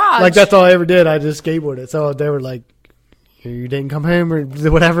the garage. Like, that's all I ever did. I just skateboarded. So they were like, you didn't come home or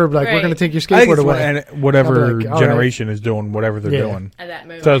whatever. Like, we're Right. going to take your I think skateboard it's away. and whatever I'll be like, all generation is doing whatever they're Yeah. doing. At that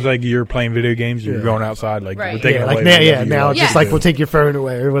moment. So it's like you're playing video games, you're Yeah. going outside, like Right. we're taking Yeah, away like now, whatever you now want just to like do. we'll take your phone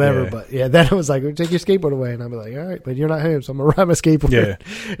away or whatever. Yeah. But yeah, then it was like, we'll take your skateboard away, and I'm like, all right, but you're not home, so I'm gonna ride my skateboard. Yeah.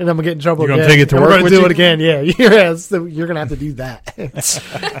 And I'm gonna get in trouble. You gonna again. take it to And work We're gonna with do you? it again. Yeah, yeah. So you're gonna have to do that.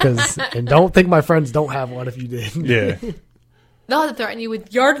 And don't think my friends don't have one if you did. Yeah. They'll have to threaten you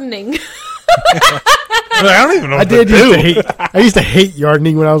with yardening. I don't even know I what did to used do. to hate. I used to hate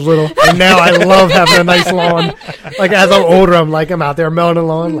gardening when I was little, and now I love having a nice lawn. Like as I'm older, I'm out there mowing the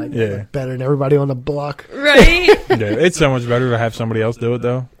lawn, like Yeah. better than everybody on the block. Right? Yeah, it's so much better to have somebody else do it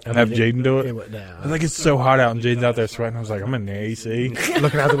though. And have Jaden do it. Nah. Like it's so hot out and Jaden's out there sweating. I was like, I'm in the AC.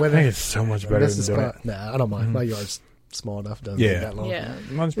 Looking out the I window. think it's so much better This is than doing it. spot. Nah, I don't mind. My yard's small enough. Doesn't Yeah. take that long. Yeah.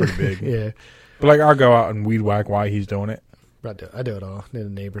 Mine's pretty big. Yeah. But like I'll go out and weed whack while he's doing it. I do it all. Then the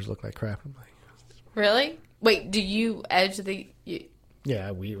neighbors look like crap. I'm like, Really? Wait, do you edge the... You, yeah,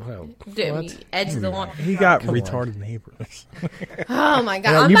 well, do what? you edge the lawn? He got Come on. retarded neighbors. Oh my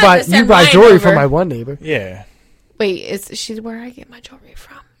god! Yeah, I'm you about buy to send you buy mine jewelry over. from my one neighbor. Yeah. Wait, is she where I get my jewelry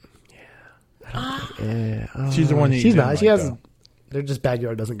from? Yeah, She's the one that you she's didn't not. She like, hasn't. Their just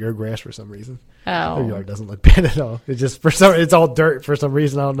backyard doesn't grow grass for some reason. Their Oh, yard doesn't look bad at all. It's just it's all dirt for some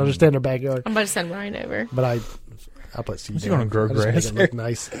reason. I don't understand their backyard. I'm about to send Ryan over. But I'll put seeds. He's gonna grow I just make grass it look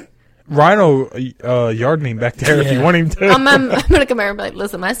nice. Rhino yard him back there if you Yeah. want him to. I'm gonna come over and be like,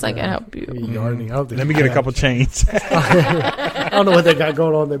 listen, my son can help you. Gardening. I don't think Let me get a couple chains. I don't know what they got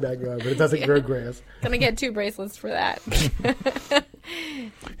going on in their backyard, but it doesn't grow grass. Gonna get 2 bracelets for that.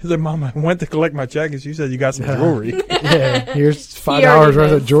 He's like, Mom, I went to collect my check and she said you got some jewelry. Yeah, here's $5 He already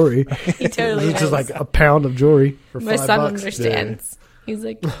worth knows. of jewelry. He totally It's just knows. like a pound of jewelry for My $5. son understands. He's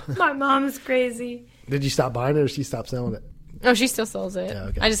like, my mom's crazy. Did you stop buying it or she stopped selling it? Oh, she still sells it. Yeah,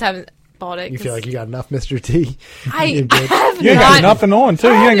 okay. I just haven't bought it. You 'cause feel like you got enough, Mr. T? I You're good. have You ain't not, got nothing on too.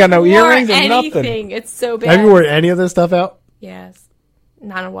 You I ain't got no haven't worn earrings or nothing. anything. It's so bad. Have you worn any of this stuff out? Yes.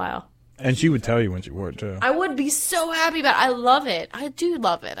 Not in a while. And she would tell you when she wore it too. I would be so happy about it. I love it. I do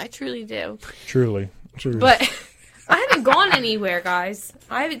love it. I truly do. Truly. True. But I haven't gone anywhere, guys.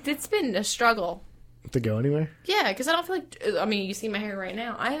 It's been a struggle. To go anywhere? Yeah, because I don't feel like. I mean, you see my hair right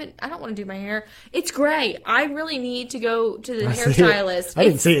now. I don't want to do my hair. It's gray. I really need to go to the hairstylist. I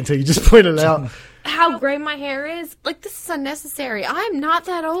didn't see it until you just pointed it out. How gray my hair is. Like, this is unnecessary. I'm not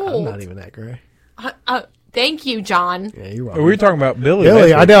that old. I'm not even that gray. Thank you, John. Yeah, you're We wrong. were talking about Billy.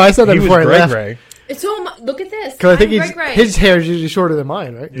 Billy, last I week. know. I said that He before was I gray left. gray. It's so much. Look at this. Because I think I'm gray. his hair is usually shorter than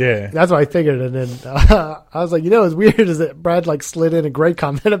mine, right? Yeah. That's what I figured. And then I was like, what's weird is that Brad like slid in a great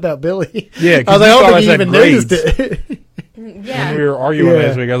comment about Billy. Yeah, 'cause I was like, you I thought don't I think he said even grades. noticed it. Yeah. When we were arguing Yeah.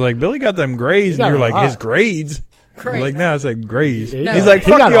 last week, I was like, Billy got them grades. got And you were a like, lot. his grades? Great. I'm like, no, it's like grades. He He's got- like,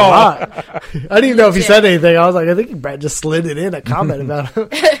 he fuck got a y'all. lot. I didn't even know if he said anything. I was like, I think Brad just slid it in a comment about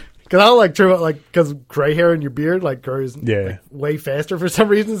it. Because I don't like trim it, because gray hair in your beard grows Yeah. way faster for some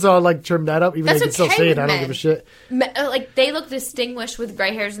reason. So I trim that up, even though you can That's still okay see it. with I don't men. give a shit. Like, they look distinguished with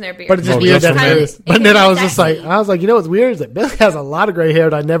gray hairs in their beard. But it's just Well, weird just that I for noticed. men. But then I was just like, Exactly. you know what's weird is that Billy has a lot of gray hair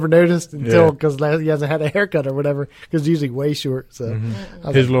that I never noticed until Yeah. because he hasn't had a haircut or whatever. Because it's usually way short. So I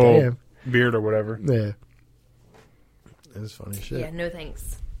was His like, little damn. beard or whatever. Yeah. It was funny as shit. Yeah, no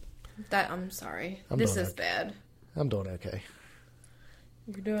thanks. I'm sorry. I'm This doing is bad. I'm doing okay.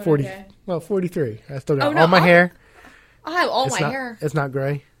 You're doing 40. okay. Well, 43. I still got Oh, no, all my I'll- hair. I have all It's my not, hair. It's not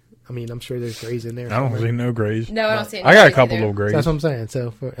gray. I mean, I'm sure there's grays in there. I don't somewhere. see no grays. No, I don't see any I got a grays couple either. little grays. That's what I'm saying.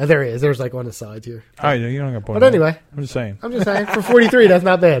 So there is. There's on the sides here. All right, you don't got to point But it out. anyway, I'm just saying. I'm just saying for 43, that's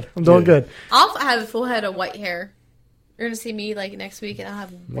not bad. I'm doing Yeah. good. I'll have a full head of white hair. You're going to see me, next week, and I'll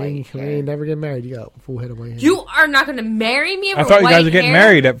have white We hair. ain't never get married. You got full head of white hair. You are not going to marry me I with thought you white guys were getting hair?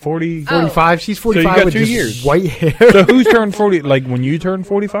 married at 40. Oh. 45. She's 45 got with 2 just years. white hair. So who's turned 40? Like when you turned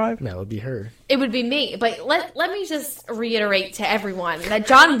 45? No, it would be her. It would be me. But let me just reiterate to everyone that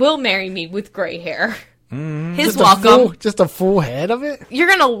John will marry me with gray hair. His welcome. Just a full head of it? You're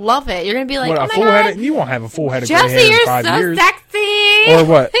going to love it. You're going to be like, What, oh a my full God. head? You won't have a full head of gray Jesse, hair in you're 5 so years. sexy. Or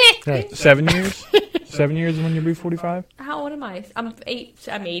what? Hey. 7 years? 7 years when you'll be 45? How old am I? I'm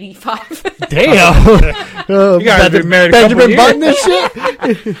 85. Damn. You guys have been married a couple Benjamin years. Button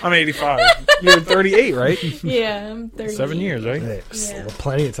this shit? I'm 85. You're 38, right? Yeah, I'm 30. 7 years, right? Hey, Yeah.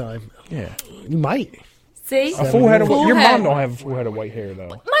 plenty of time. Yeah. You might. See? A full head of Full your head. mom don't have a full head of white hair though.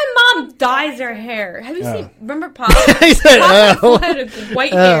 My mom dyes her hair. Have you seen? Remember Pop? He said, Pop had oh. full head of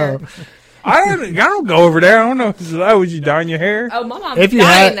white hair. I don't go over there. I don't know. Why would you dye your hair? Oh, my mom's If you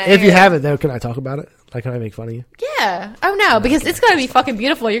dying have, that if you hair. have it though, can I talk about it? Like, can I make fun of you? Yeah. Oh no, because it's gonna be fucking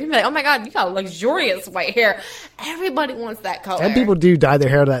beautiful. You're gonna be like, oh my god, you got luxurious white hair. Everybody wants that color. And people do dye their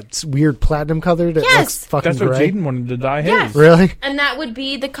hair that weird platinum color that Yes. looks fucking That's what gray. Jaden wanted to dye his. Yes. Really? And that would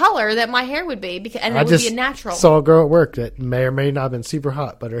be the color that my hair would be, because, and I it would just be a natural saw a girl at work that may or may not have been super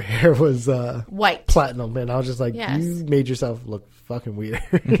hot, but her hair was white, platinum, and I was just like, Yes. you made yourself look fucking weird.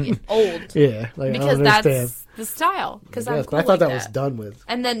 old. Yeah, like, Because I don't that's understand. the style. Because I'm Yes, cool but I thought like that was done with.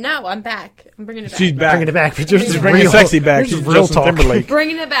 And then no, I'm back. I'm bringing it back. She's back. Bringing it back, but just She's bringing sexy back. She's She's real Justin talk. Timberlake.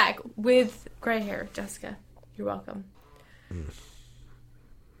 Bringing it back with gray hair, Jessica. You're welcome.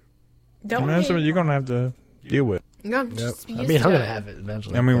 Don't That's worry. what you're gonna have to deal with. No, Yep. just be I used mean, to I'm gonna it. have it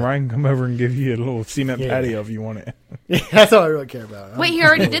eventually. I mean, but- Ryan can come over and give you a little cement Yeah. patio if you want it. Yeah, that's all I really care about. Wait, he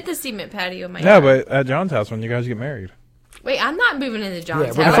already did the cement patio in my No, yard. but at John's house when you guys get married. Wait, I'm not moving into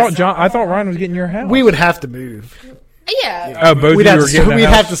John's Yeah, I house. thought Ryan was getting your house. we would have to move. Yeah. Oh, both We'd of you have were to, getting a we'd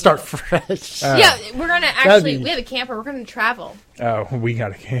house? have to start fresh. Yeah, we're gonna That'd actually. be- We have a camper. We're gonna travel. Oh, we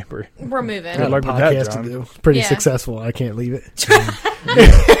got a camper. We're moving. I got a luck with that, podcast John. to do. Pretty Yeah. successful. I can't leave it.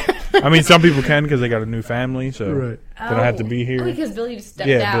 I mean, some people can because they got a new family, so Right. they don't have to be here. Oh, because Billy stepped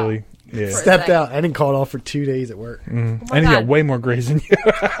Yeah, out. Billy. Yeah. For- Stepped second. out. I didn't call it off for 2 days at work. Oh my And he got God. way more grays than you.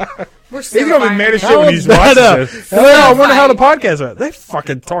 We're so He's gonna be fine. mad as shit How when old's he's that watching up? this. Oh, I wonder how the podcast went. They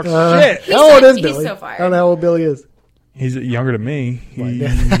fucking talk shit. He's How old so- is he's Billy? so I fired. don't know how old Billy is. He's younger than me.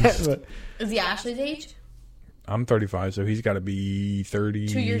 But Is he Ashley's age? I'm 35, so he's got to be 30.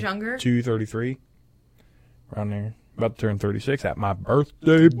 2 years younger? 33. Around there. About to turn 36 at my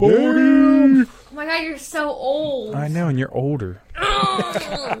birthday party. Oh my god, you're so old. I know, and you're older.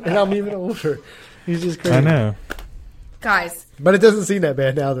 and I'm even older. He's just crazy. I know. Guys, But it doesn't seem that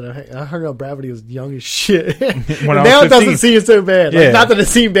bad now that I hung out. Brad when he was young as shit. When I now was it 15. doesn't seem so bad. Like, Yeah. not that it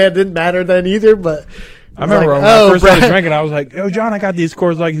seemed bad didn't matter then either, but I remember like, when I oh, first started Brad. drinking, I was like, "Yo, John, I got these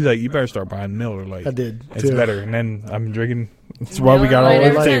Coors Light." He's like, "You better start buying Miller Lite." I did. It's too. better. And then I'm drinking. That's why we got Miller all Lite over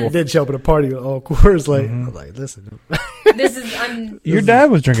ever the Like, table. since. did show up at a party with all Coors Light. Mm-hmm. I'm like, listen. this is Your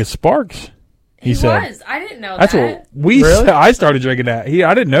dad was drinking Sparks. He said. was. I didn't know That's that. what we. Really? I started drinking that.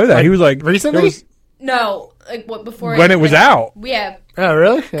 I didn't know that. Like, He was like recently? it was- No, like what before when it was out. Yeah, Oh,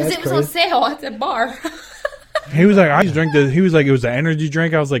 really? because That's it was on crazy. sale at the bar. He was like, I just drink the. He was like, it was the energy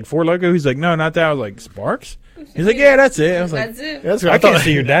drink. I was like, Four Loko. He's like, no, not that. I was like, Sparks. He's like, yeah, that's it. I was like, That's it. That's what I can't thought.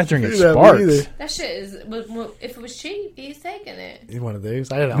 see your dad drinking Yeah, me Sparks. either. That shit is. If it was cheap, he's taking it. He's one of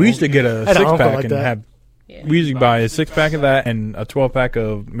those. I had We used to get a I had an 6 uncle pack like and that. have. Yeah. We usually buy a 6 pack of that and a 12 pack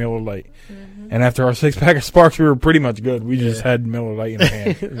of Miller Lite. Mm-hmm. And after our 6 pack of Sparks, we were pretty much good. We just had Miller Lite in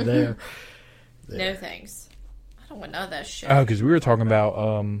hand. there. No thanks. I don't want none of that shit. Oh, because we were talking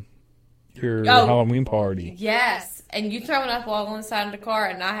about your Oh. Halloween party. Yes, and you throwing up all on the side of the car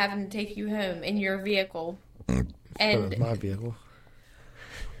and not having to take you home in your vehicle. And My vehicle.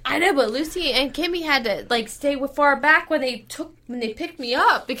 I know, but Lucy and Kimmy had to like stay far back when they picked me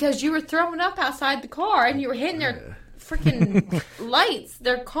up because you were throwing up outside the car and you were hitting their freaking lights,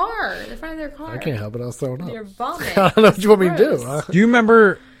 the front of their car. I can't help it. I was throwing You're up. vomiting. I don't know what you want me to do. Gross. Huh? Do you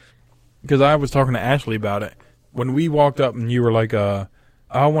remember? Because I was talking to Ashley about it when we walked up and you were like, "I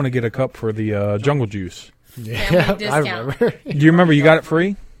want to get a cup for the jungle juice." Yeah, Family I discount. remember. Do you remember you got it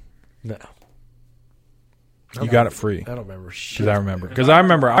free? No, You got it free. I don't remember shit. Because I remember. Because I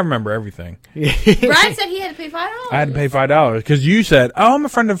remember everything. Brian said he had to pay $5. I had to pay $5 because you said, "Oh, I'm a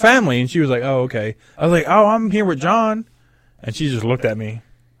friend of the family," and she was like, "Oh, okay." I was like, "Oh, I'm here with John," and she just looked at me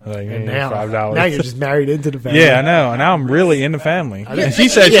like, And "Hey, $5." now you're just married into the family. Yeah, I know. And now I'm really in the family. didn't- And she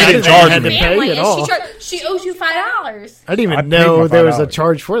said Yeah, I she didn't didn't charge have to me. pay Family, at and all. she owes you $5. I didn't I even paid know my there was a $5.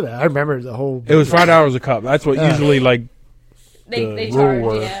 charge for that. I remember the whole. It was $5 a cup. That's what usually like. They The charged, rule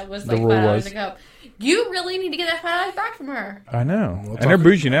was- yeah, it was the like rule $5 was- a cup. You really need to get that $5 back from her. I know. We'll And talk- they're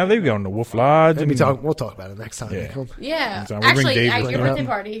bougie now. They've gone to Wolf Lodge. Maybe And, we'll talk about it next time. Yeah. Yeah, So we'll bring actually, Dave at with your us. birthday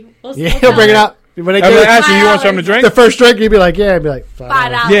party, we'll Yeah, we'll he'll bring it tell up when they I mean, get Ashley, you want something to drink? the first drink. You'd be like, "Yeah," I'd be like,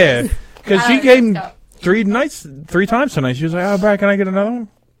 $5. Yeah, because she $5 came cup. 3 times tonight. She was like, "Oh, Brad, can I get another one?"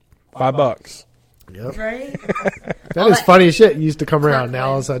 $5. Yep. Right? That is funny as shit. You used to come around. Now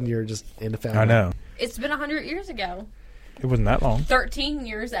all of a sudden you're just in the family. I know. It's been 100 years ago. It wasn't that long. 13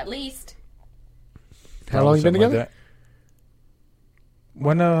 years at least. How long you been Something like together? that.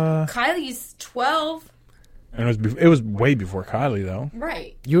 When Kylie's 12. and it was way before Kylie though.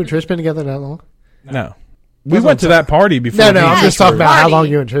 Right. You and Trish been together that long? No, we went to that party before. No, me I'm and just Trish talking were- about how Party. long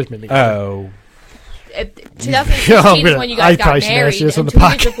you and Trish been together. Oh, 2016 is when you guys I got probably should ask married. you this And on 2 the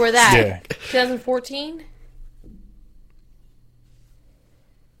years podcast. before that. yeah. 2014?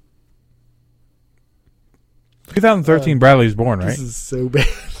 2013, Bradley was born, right? This is so bad.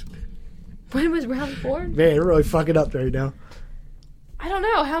 When was Bradley born? Man, you're really fucking up right now. I don't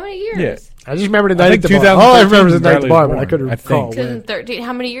know. How many years? Yeah. I just remember the I night at think the bar. All I 2013 remember is the night at the Bradley bar, was but I couldn't born, I recall think. when. 2013.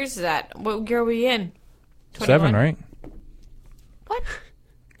 How many years is that? What year are we in? 7, 21? right? What?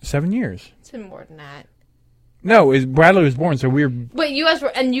 7 years. It's been more than that. No, Bradley was born, so we were. Wait, you had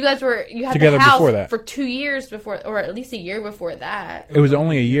Together the house before that. for 2 years before, or at least a year before that. It was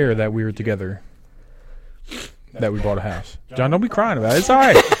only a year that we were together. That we bought a house. John, don't be crying about it. It's all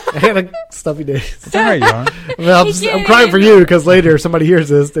right. I had a stuffy days. It's all right, John. Well, He I'm can't crying for even- you because later if somebody hears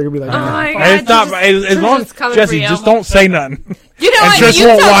this, they're gonna be like, Oh my God. It's not. Trish As long is coming Jesse, for you. just don't say nothing. You know And what? Trish You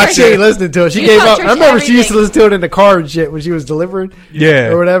won't tell watch Trish- she ain't listening to it. She You gave tell up. Trish I remember she used to everything. listen to it in the car and shit when she was delivering Yeah.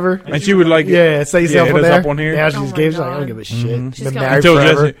 or whatever. And she would like. Yeah, say hit yourself on us there. up on here. Yeah, she Oh just my gave. She's like, I God. don't give a shit. She's Been going- married Until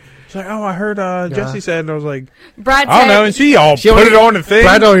forever. Jesse. She's like, oh, I heard Jesse said, and I was like, Brad I don't know. said- And she all She put only- it on the thing. But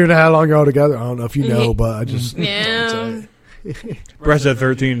I don't even know how long you're all together. I don't know if you know, but I just Yeah. Brett said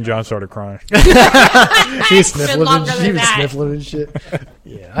 13, and John started crying. she was It's been sniffling. longer She than was that. sniffling and shit.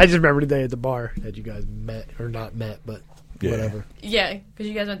 Yeah, I just remember the day at the bar that you guys met or not met, but Yeah. whatever. Yeah, because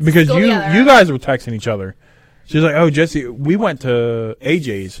you guys went to Because school you together. guys were texting each other. She's like, oh, Jesse, we went to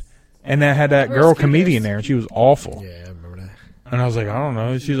AJ's, and that had that Where's girl Scooters? comedian there, and she was awful. Yeah, I remember that. And I was like, I don't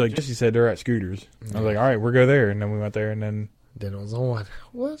know. She's like, Jesse said they're at Scooters. I was like, all right, we'll go there. And then we went there, and then Then it was on.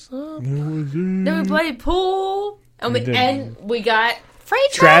 What's up? Then we played pool, and We did. we got free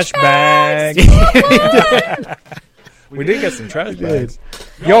trash bags. bag. We did get some trash bags.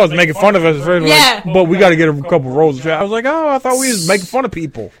 Y'all was making fun of us at first. Yeah. Like, but we got to get a couple rolls of trash. I was like, oh, I thought we was making fun of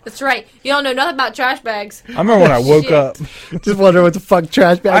people. That's right. You don't know nothing about trash bags. I remember when I woke Shit. up, Just wondering what the fuck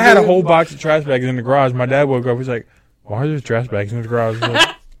trash bag. I had a is. whole box of trash bags in the garage. My dad woke up. He's like, why are there trash bags in the garage? I was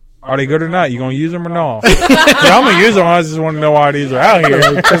like, are they good or not? You going to use them or not? Yeah, I'm going to use them. I just want to know why these are out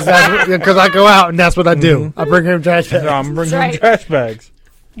here. Because I go out and that's what I do. I bring him trash bags. So I'm bringing That's them trash bags.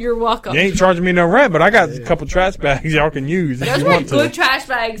 You're welcome. You ain't charging me no rent, but I got a couple trash bags y'all can use if Those you were want good to. trash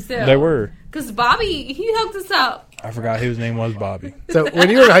bags too. They were. Because Bobby, he hooked us up. I forgot his name was Bobby. So when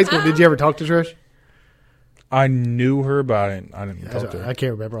you were in high school, did you ever talk to Trish? I knew her, but I didn't talk to her. I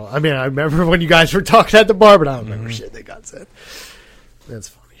can't remember. I mean, I remember when you guys were talking at the bar, but I don't remember shit that got said. That's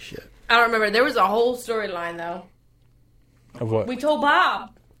funny shit. I don't remember. There was a whole storyline though. Of what? We told Bob.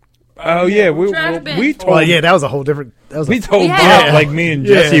 Oh yeah, we Trash bin. we told Well, yeah, that was a whole different. That was we a, told Yeah. Bob like me and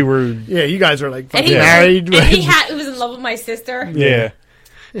Yeah. Jesse were yeah, you guys were like And fucking he, married. and he was in love with my sister. yeah,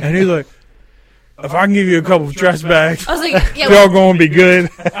 and he's like, if I can give you a couple of trash bags, I was like, yeah. y'all gonna be good.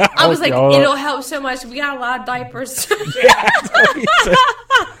 I was like, Y'all- it'll help so much. We got a lot of diapers.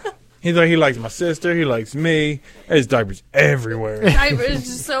 He's like, he likes my sister, he likes me. There's diapers everywhere. Diapers,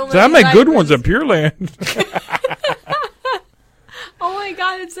 just so many. So I make good diapers. ones at Pure Land. Oh my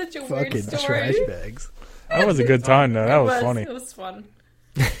god, it's such a weird fucking story. trash bags. That was a good time though. That was funny. It was fun.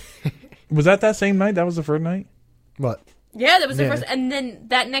 Was that same night? That was the first night. What? Yeah, that was the Yeah. first. And then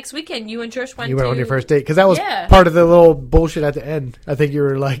that next weekend, you and Trish went. You went to, on your first date because that was Yeah. part of the little bullshit at the end. I think you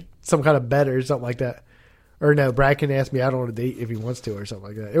were like some kind of bet or something like that. Or no, Bracken asked me out on a date if he wants to or something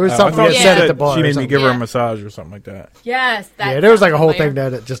like that. It was I something thought we she had said said at the bar. She or made me something. give her a Yeah. massage or something like that. Yes, that Yeah, there was like a whole sounds thing familiar.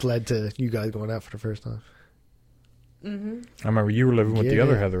 there that just led to you guys going out for the first time. I remember you were living with the Yeah.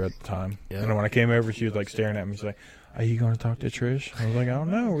 other Heather at the time. Yeah. And then when I came over, she was like staring at me. She's like, are you going to talk to Trish? I was like, I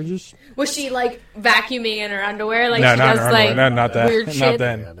don't know. We're just. Was she like vacuuming in her underwear? Like No, she not does her like underwear. No, not that. weird Not shit.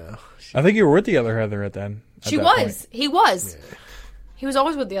 then. Yeah, no. I think you were with the other Heather at then. at She that was. point. He was. He was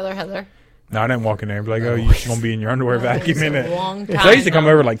always with the other Heather. No, I didn't walk in there and be like, oh, you're going to be in your underwear vacuuming It was it. a long time. So I used to come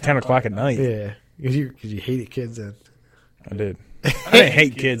over like 10 o'clock at night. Yeah, because you hated kids then. I did. I didn't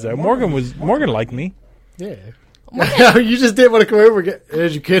hate kids though. Morgan liked me. Yeah. You just didn't want to come over and get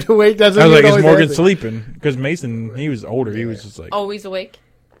is your kid awake. That's I what was like, you'd is always Morgan ask me. sleeping? Because Mason, he was older. He was just like, Always awake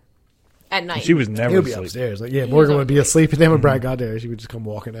at night. she was never He'll be asleep. upstairs. Like, yeah, Morgan would be asleep, and then when Brad got there, she would just come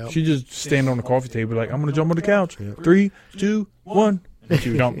walking out. She just stand on the coffee table like, I'm going to jump on the couch. 3, 2, 1. And she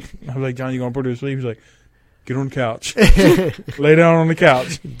would jump. I was like, John, you going to put her to sleep? He's like, get on the couch. Lay down on the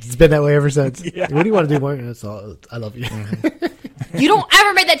couch. It's been that way ever since. Yeah. What do you want to do, Morgan? That's all. I love you. You don't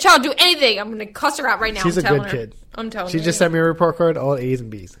ever make that child do anything. I'm gonna cuss her out right now. She's I'm a telling good her. kid. I'm telling She her. just sent me a report card, all A's and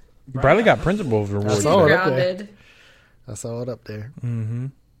B's. Bradley got principal's reward. She's saw it up there. grounded. I saw it up there. Mm-hmm.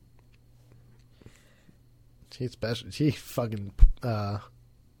 She's special. She fucking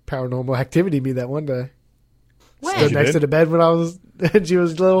paranormal activity me that one day. When? Stood She next did? to the bed when I was she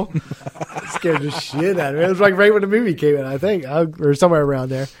was little. Scared the shit out of me. It was like right when the movie came in, I think, or somewhere around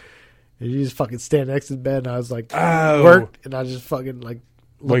there. And she just fucking stand next to the bed, and I was like, Oh. worked, and I just fucking like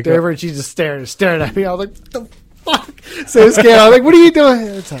looked Wake up. over, and she's just staring at me. I was like, what the fuck? So scared. I was like, what are you doing?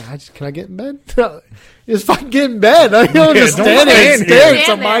 It's like, can I get in bed? Just fucking get in bed. I don't Yeah, just don't stand there and stand stare here. at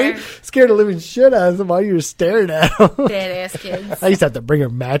somebody. Stand scared the living shit out of them while you were staring at them. Dead ass kids. I used to have to bring a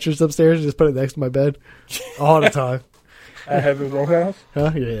mattress upstairs and just put it next to my bed all the time. At Heather's old house?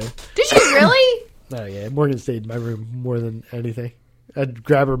 Huh? Yeah. Did you really? Oh, yeah. Morgan stayed in my room more than anything. I'd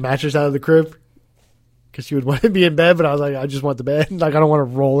grab her mattress out of the crib because she would want to be in bed, but I was like, I just want the bed. Like, I don't want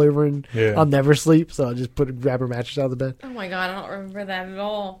to roll over and I'll never sleep, so I'll just grab her mattress out of the bed. Oh my god, I don't remember that at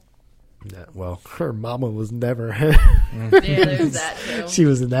all. Yeah, well, her mama was never. Yeah, there's that too. She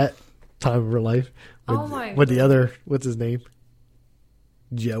was in that time of her life. With, Oh my with the other, what's his name?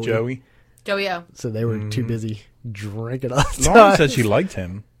 Joey. Joey-O. So they were too busy drinking all the Lauren time. said she liked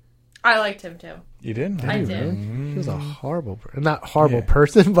him. I liked him too. You didn't? I did. He was a horrible, not horrible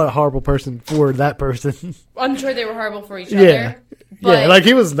person, but a horrible person for that person. I'm sure they were horrible for each Yeah. other. But Yeah, like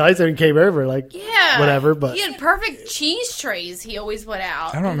he was nice when he came over, like yeah, whatever, but he had perfect cheese trays he always put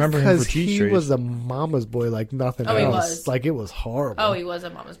out. I don't remember him because for cheese he trays. was a mama's boy like nothing Oh, else. he was. Like it was horrible. Oh, he was a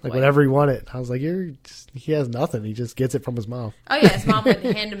mama's boy. like whatever he wanted. I was like, he has nothing. He just gets it from his mom. Oh yeah, his mom would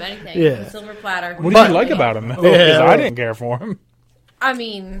hand him anything. Yeah. A silver platter. What did But- you like about him, though? Yeah, 'Cause I well- didn't care for him. I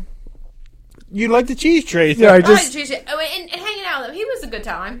mean, You like the cheese trays. Yeah, I I just appreciate it. Oh, and hanging out with him, he was a good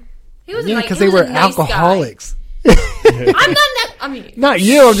time. He was yeah, like, because he they was were a nice guy. alcoholics. I'm not that. I mean, Not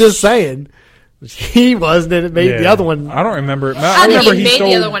you. I'm just saying. He wasn't, and it made the other one. I don't remember. I I don't remember think he it made stole.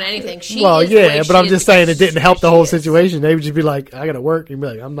 the other one anything. She Well, is the yeah, way but I'm she just is saying because it didn't she's help the way whole she is. situation. They would just be like, I gotta work. And be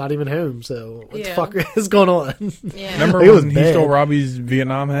like, I'm not even home, so what the Yeah. fuck is going on? Yeah. Remember It was when he bad. stole Robbie's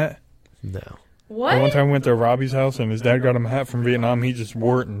Vietnam hat? No. What? The one time we went to Robbie's house and his dad got him a hat from Vietnam. He just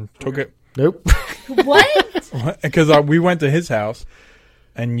wore it and took it. Nope. What? Because we went to his house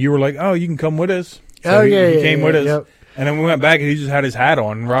and you were like, oh, you can come with us. So Oh, he, yeah, he yeah, came yeah, with us. yep. And then we went back and he just had his hat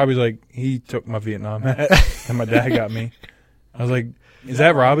on. And Robbie's like, he took my Vietnam hat. And my dad got me. I was like, is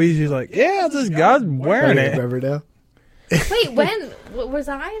that Robbie's? He's like, yeah, this guy's I wearing don't it. remember now. Wait, when was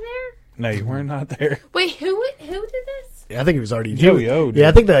I there? No, you were not there. Wait, who did this? Yeah, I think he was already. Joey O did. Yeah,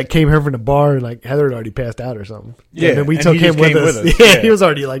 I think that came home from the bar and like Heather had already passed out or something. Yeah, and then we and took he him just with came us. with us, Yeah, yeah. he was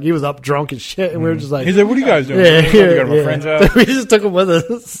already like he was up drunk and shit, and we were just like, He's like, what are you guys doing? yeah, We go to my yeah. friend's house. we just took him with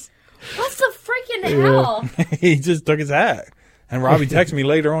us. What's the freaking hell? He just took his hat. And Robbie texted me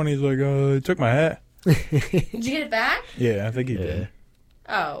later on. He's like, he took my hat. Did you get it back? Yeah, I think he did.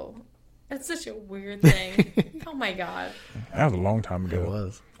 Oh, that's such a weird thing. Oh my god. That was a long time ago. It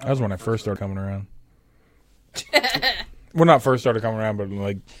was. That was when I first started coming around. Well, not first started coming around, but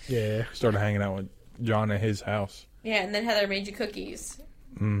like Yeah. started hanging out with John at his house. Yeah, and then Heather made you cookies.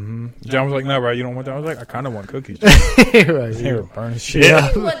 John was like, no, bro, you don't want that? I was like, I kind of want cookies. right. They were burning shit. Yeah.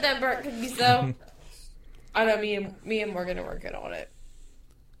 You want that burnt cookies though? I know me and Morgan are working on it.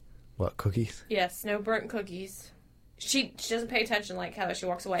 What cookies? Yes, no burnt cookies. She doesn't pay attention like Heather. She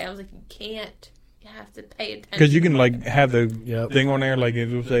walks away. I was like, you can't. You have to pay attention. Because you can like have the Yep. thing on there, like it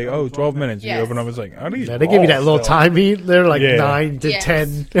will say, 12 minutes. Yes. You open up, it's like, how do you? Yeah, they give you that little time beat. They're like Yeah. 9 to Yes.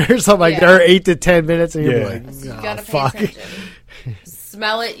 10 or something like Yeah. or 8 to 10 minutes, and you're Yeah. like, So you oh, gotta pay fuck. attention.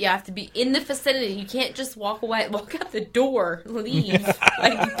 Smell it. You have to be in the vicinity. You can't just walk away. Walk out the door. Leave.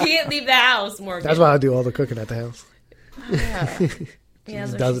 Like you can't leave the house, Morgan. That's why I do all the cooking at the house. Yeah. He Yeah,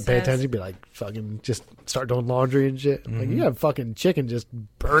 that's just what doesn't she pay says. attention. Be like, fucking, just start doing laundry and shit. Like, you got fucking chicken just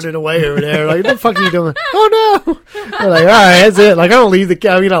burning away over there. Like, what the fuck are you doing? Oh no! They're like, all right, that's it. Like, I don't leave the.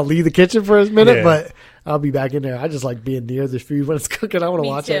 I mean, I'll leave the kitchen for a minute, Yeah. but I'll be back in there. I just like being near the food when it's cooking. I want to Me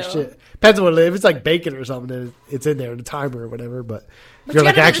watch that too. shit. Depends on what it is. If it's like bacon or something, then it's in there, the timer or whatever. But if But you're you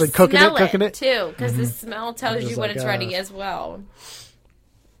like gotta actually cooking it, too, because the smell tells just you when like, it's ready as well.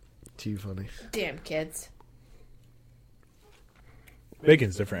 too funny. Damn kids.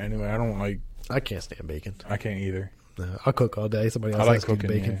 Bacon's different anyway. I don't like. I can't stand bacon. I can't either. No, I'll cook all day. Somebody else I like has to do cooking,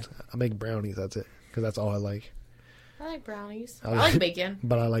 bacon. yeah. I make brownies. That's it, because that's all I like. I like brownies. I I like- like bacon.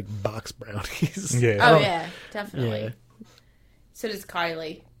 But I like box brownies. Yeah. Oh yeah, definitely. Yeah. So does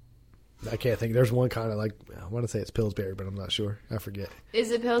Kylie. I can't think. There's one kind of like, I want to say it's Pillsbury, but I'm not sure. I forget. Is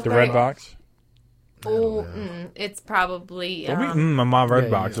it The Pillsbury? red box. Oh, it's probably. Don't be, my red yeah,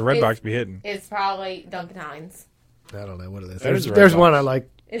 box. yeah. The red It's- box be hitting. It's probably Duncan Hines. I don't know what it is. That is the red There's box. one I like.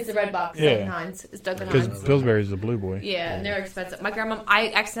 It's the red box. Yeah. Duncan Hines. It's Duncan Because Hines. Pillsbury's the blue boy. Yeah, and they're expensive. My grandma,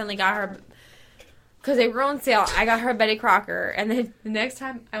 I accidentally got her because they were on sale. I got her Betty Crocker, and then the next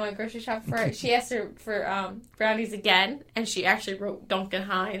time I went grocery shop for it, she asked her for brownies again, and she actually wrote Duncan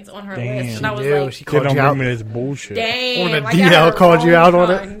Hines on her Damn. list, and I was Ew, like, she Kid called don't you out. bring me this bullshit. "Damn!" On the I got DL her called you wrong out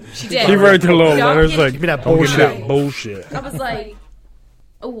on it? time. She did. He wrote the little letters Duncan- like, Give me that "Don't give me bullshit." that bullshit." I was like,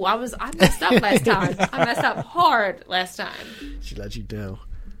 "Oh, I messed up last time. I messed up hard last time." She let you down.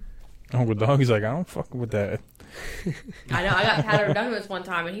 Uncle Dog's like, I don't fuck with that. I know. I got Powdered Donuts one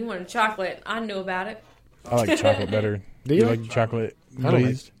time, and he wanted chocolate. I knew about it. I like chocolate better. Do you? like chocolate I don't like,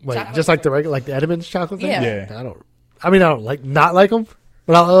 glazed. wait, Chocolate. just like the regular, like the Edmonds chocolate thing. Yeah. Yeah. I don't like them,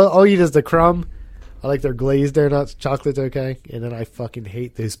 but I'll eat as the crumb. I like their glazed donuts. Chocolate's okay, and then I fucking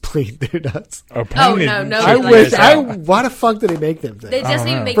hate those plain donuts. Oh, no, I like wish. that. Why the fuck do they make them? They Then? doesn't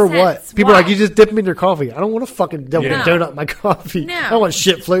even know. make For sense. what? People are like, Why? you just dip them in your coffee. I don't want to fucking dump Yeah. a donut in my coffee. No. I don't want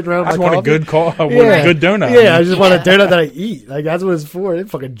shit floating around I just my want a coffee. good call. I want Yeah. a good donut. Yeah, I just want a Yeah. donut that I eat. Like that's what it's for. It's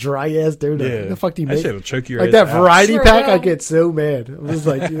fucking dry ass donut. Yeah. What the fuck do you That make? shit'll choke your Like ass that out. variety Sure pack, I will. get so mad. I'm just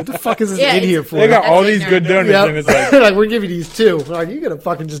like, dude, what the fuck is this Yeah, in it's- here for? They got all That's these good ignorant. donuts, Yep. and it's like, like we're giving you these two. Like you gotta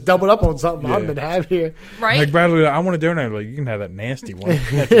fucking just double up on something I Yeah. haven't have here. Right? like Bradley, I want a donut. Like, you can have that nasty one.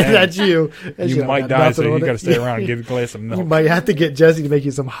 That's you. That You shit might got die, nothing so you on got to it. stay around and give a glass of You milk. might have to get Jesse to make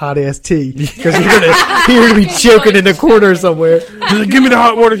you some hot ass tea because you're gonna be choking in the corner somewhere. She's like, give me the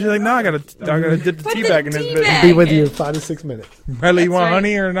hot water. She's like, no, I gotta dip the Put tea the back in this tea bitch. back. Be with you in 5 to 6 minutes. Bradley, you want right.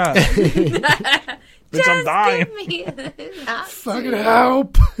 honey or not? Bitch, I'm dying. Give me that Fucking too.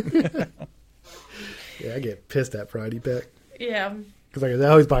 help! Yeah, I get pissed at Friday pack Yeah. because like I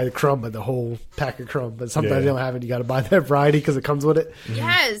always buy the crumb, but the whole pack of crumb. But sometimes Yeah. you don't have it. You got to buy that variety because it comes with it.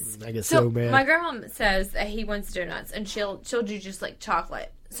 Yes. I get so mad. My grandma says that he wants donuts, and she'll do just like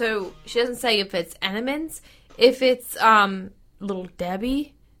chocolate. So she doesn't say if it's Entenmann's, if it's Little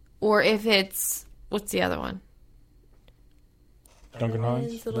Debbie, or if it's what's the other one? Duncan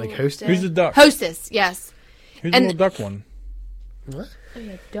Hines. Little Like Hostess? Who's the duck? Hostess? Yes. Who's the and- little duck one? What? Oh,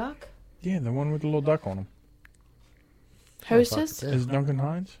 yeah, duck. Yeah, the one with the little duck on him. Hostess. Yeah. Is it Duncan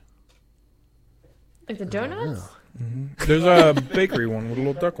Hines? Like the donuts. There's a bakery one with a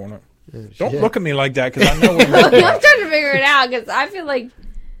little duck on it. Don't Yeah. look at me like that because I know what you're I'm talking trying about. to figure it out because I feel like.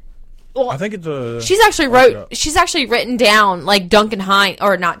 Well, I think it's a. she's actually Look it up. She's actually written down like Duncan Hines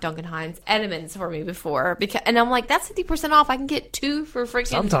or not Duncan Hines, Edmonds for me before because, and I'm like that's 50% off. I can get two for freaking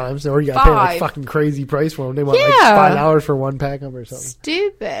Sometimes, or you got to pay like Five. fucking crazy price for them. They want like Yeah. $5 for one pack of 'em or something.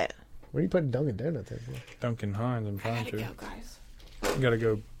 stupid. What are you putting Dunkin' Donuts in for? Duncan Hines, I'm trying to. Go, guys. You gotta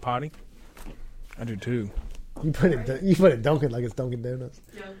go potty? I do too. You put it Dunkin' like it's Dunkin' Donuts.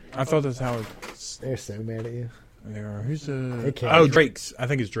 I thought that's how it's. They're so mad at you. There. Who's the. They can't. Oh, Drake's. I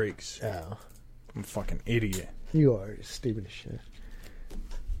think it's Drake's. Oh, I'm a fucking idiot. you are stupid as shit.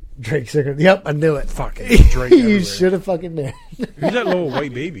 Drake's. Yep, I knew it. Fucking Drake. You everywhere. should have fucking known. Who's that little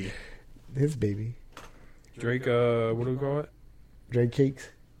white baby? His baby. Drake, what do we call it? Drake cakes.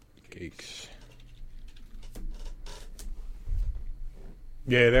 Cakes.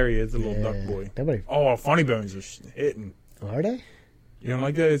 Yeah, there he is, the little duck boy. Nobody. Oh, Funny Bones is hitting. Are they? You don't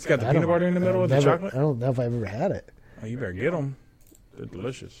like that? It's got the I peanut don't- butter in the middle I've of the never- chocolate? I don't know if I've ever had it. Oh, you better get them. They're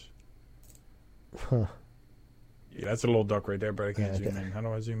delicious. Huh. Yeah, that's a little duck right there, but I can't Yeah, zoom okay. in. How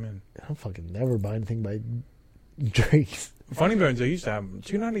do I zoom in? I don't fucking never buy anything by Drake's. Funny Bones, they used to have them.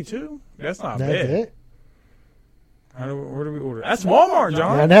 $2.92? That's not That's bad. it. Where do we order? That's Walmart,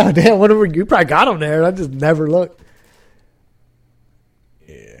 John. I know. Damn, whatever. You probably got them there. I just never looked.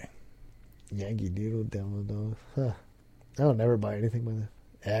 Yeah. Yankee Doodle Devil Dog. Huh. I don't never buy anything by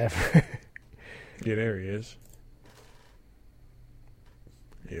that. Ever. Yeah, there he is.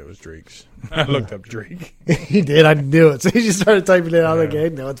 Yeah, it was Drake's. I looked up Drake. He did. I knew it. So he just started typing it out Yeah.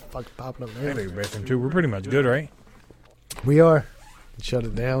 again. Now it's fucking popping up I there. think the bathroom too. We're pretty much good, right? We are. Shut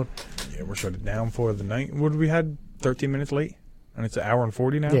it down. Yeah, we're shut it down for the night. What did we had? 13 minutes late? And it's an hour and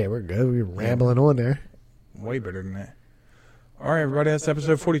 40 now? Yeah, we're good. We're rambling on there. Way better than that. All right, everybody, that's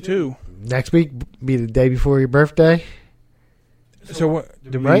episode 42. Next week be the day before your birthday. So what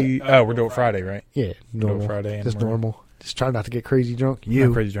did we? Right? Oh, we're doing Friday, right? Yeah, normal. Friday and Just we're- normal. Just try not to get crazy drunk. Not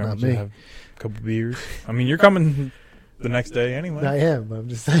You, crazy drunk. not Just me. have a couple beers. I mean, you're coming the next day anyway. I am. I'm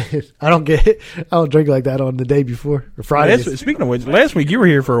just saying. I don't drink like that on the day before or Friday. Speaking of which, last week you were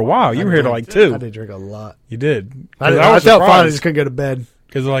here for a while. You were here to like 2. I did drink a lot. You did. I 'Cause felt fine. I surprised. just couldn't go to bed.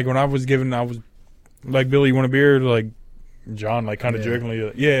 Because like when I was like, Billy, you want a beer? Like John, like kind of Yeah.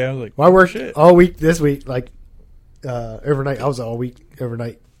 jokingly, yeah. I was like, Well, I worked shit. all week this week, like overnight. I was all week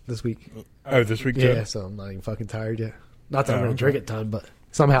overnight this week. Oh, this week too. Yeah, so I'm not even fucking tired yet. Not that I'm Oh, gonna okay. drink a ton, but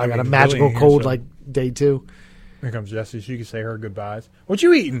somehow I got a mean, magical Billy, cold so- like day 2. Here comes Jessie. She can say her goodbyes. What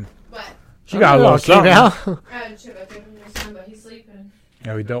you eating? What? She got a little okay something. now. I should have given him some, but he's sleeping.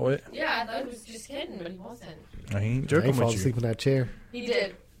 Oh, he dealt with it. Yeah, I thought he was just kidding, but he wasn't. I ain't I joking fall with asleep you. in that chair. He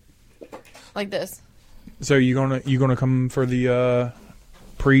did. Like this. So you gonna come for the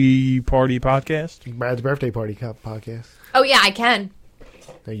pre-party podcast? Brad's birthday party podcast. Oh yeah, I can.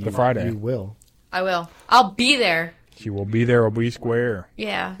 No, you, The Friday. You will. I will. I'll be there. She will be there. Will be square.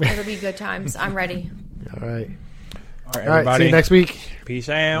 Yeah, it'll be good times. I'm ready. All right. All right, All right. everybody. See you next week. Peace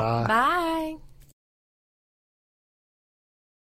out. Bye. Bye.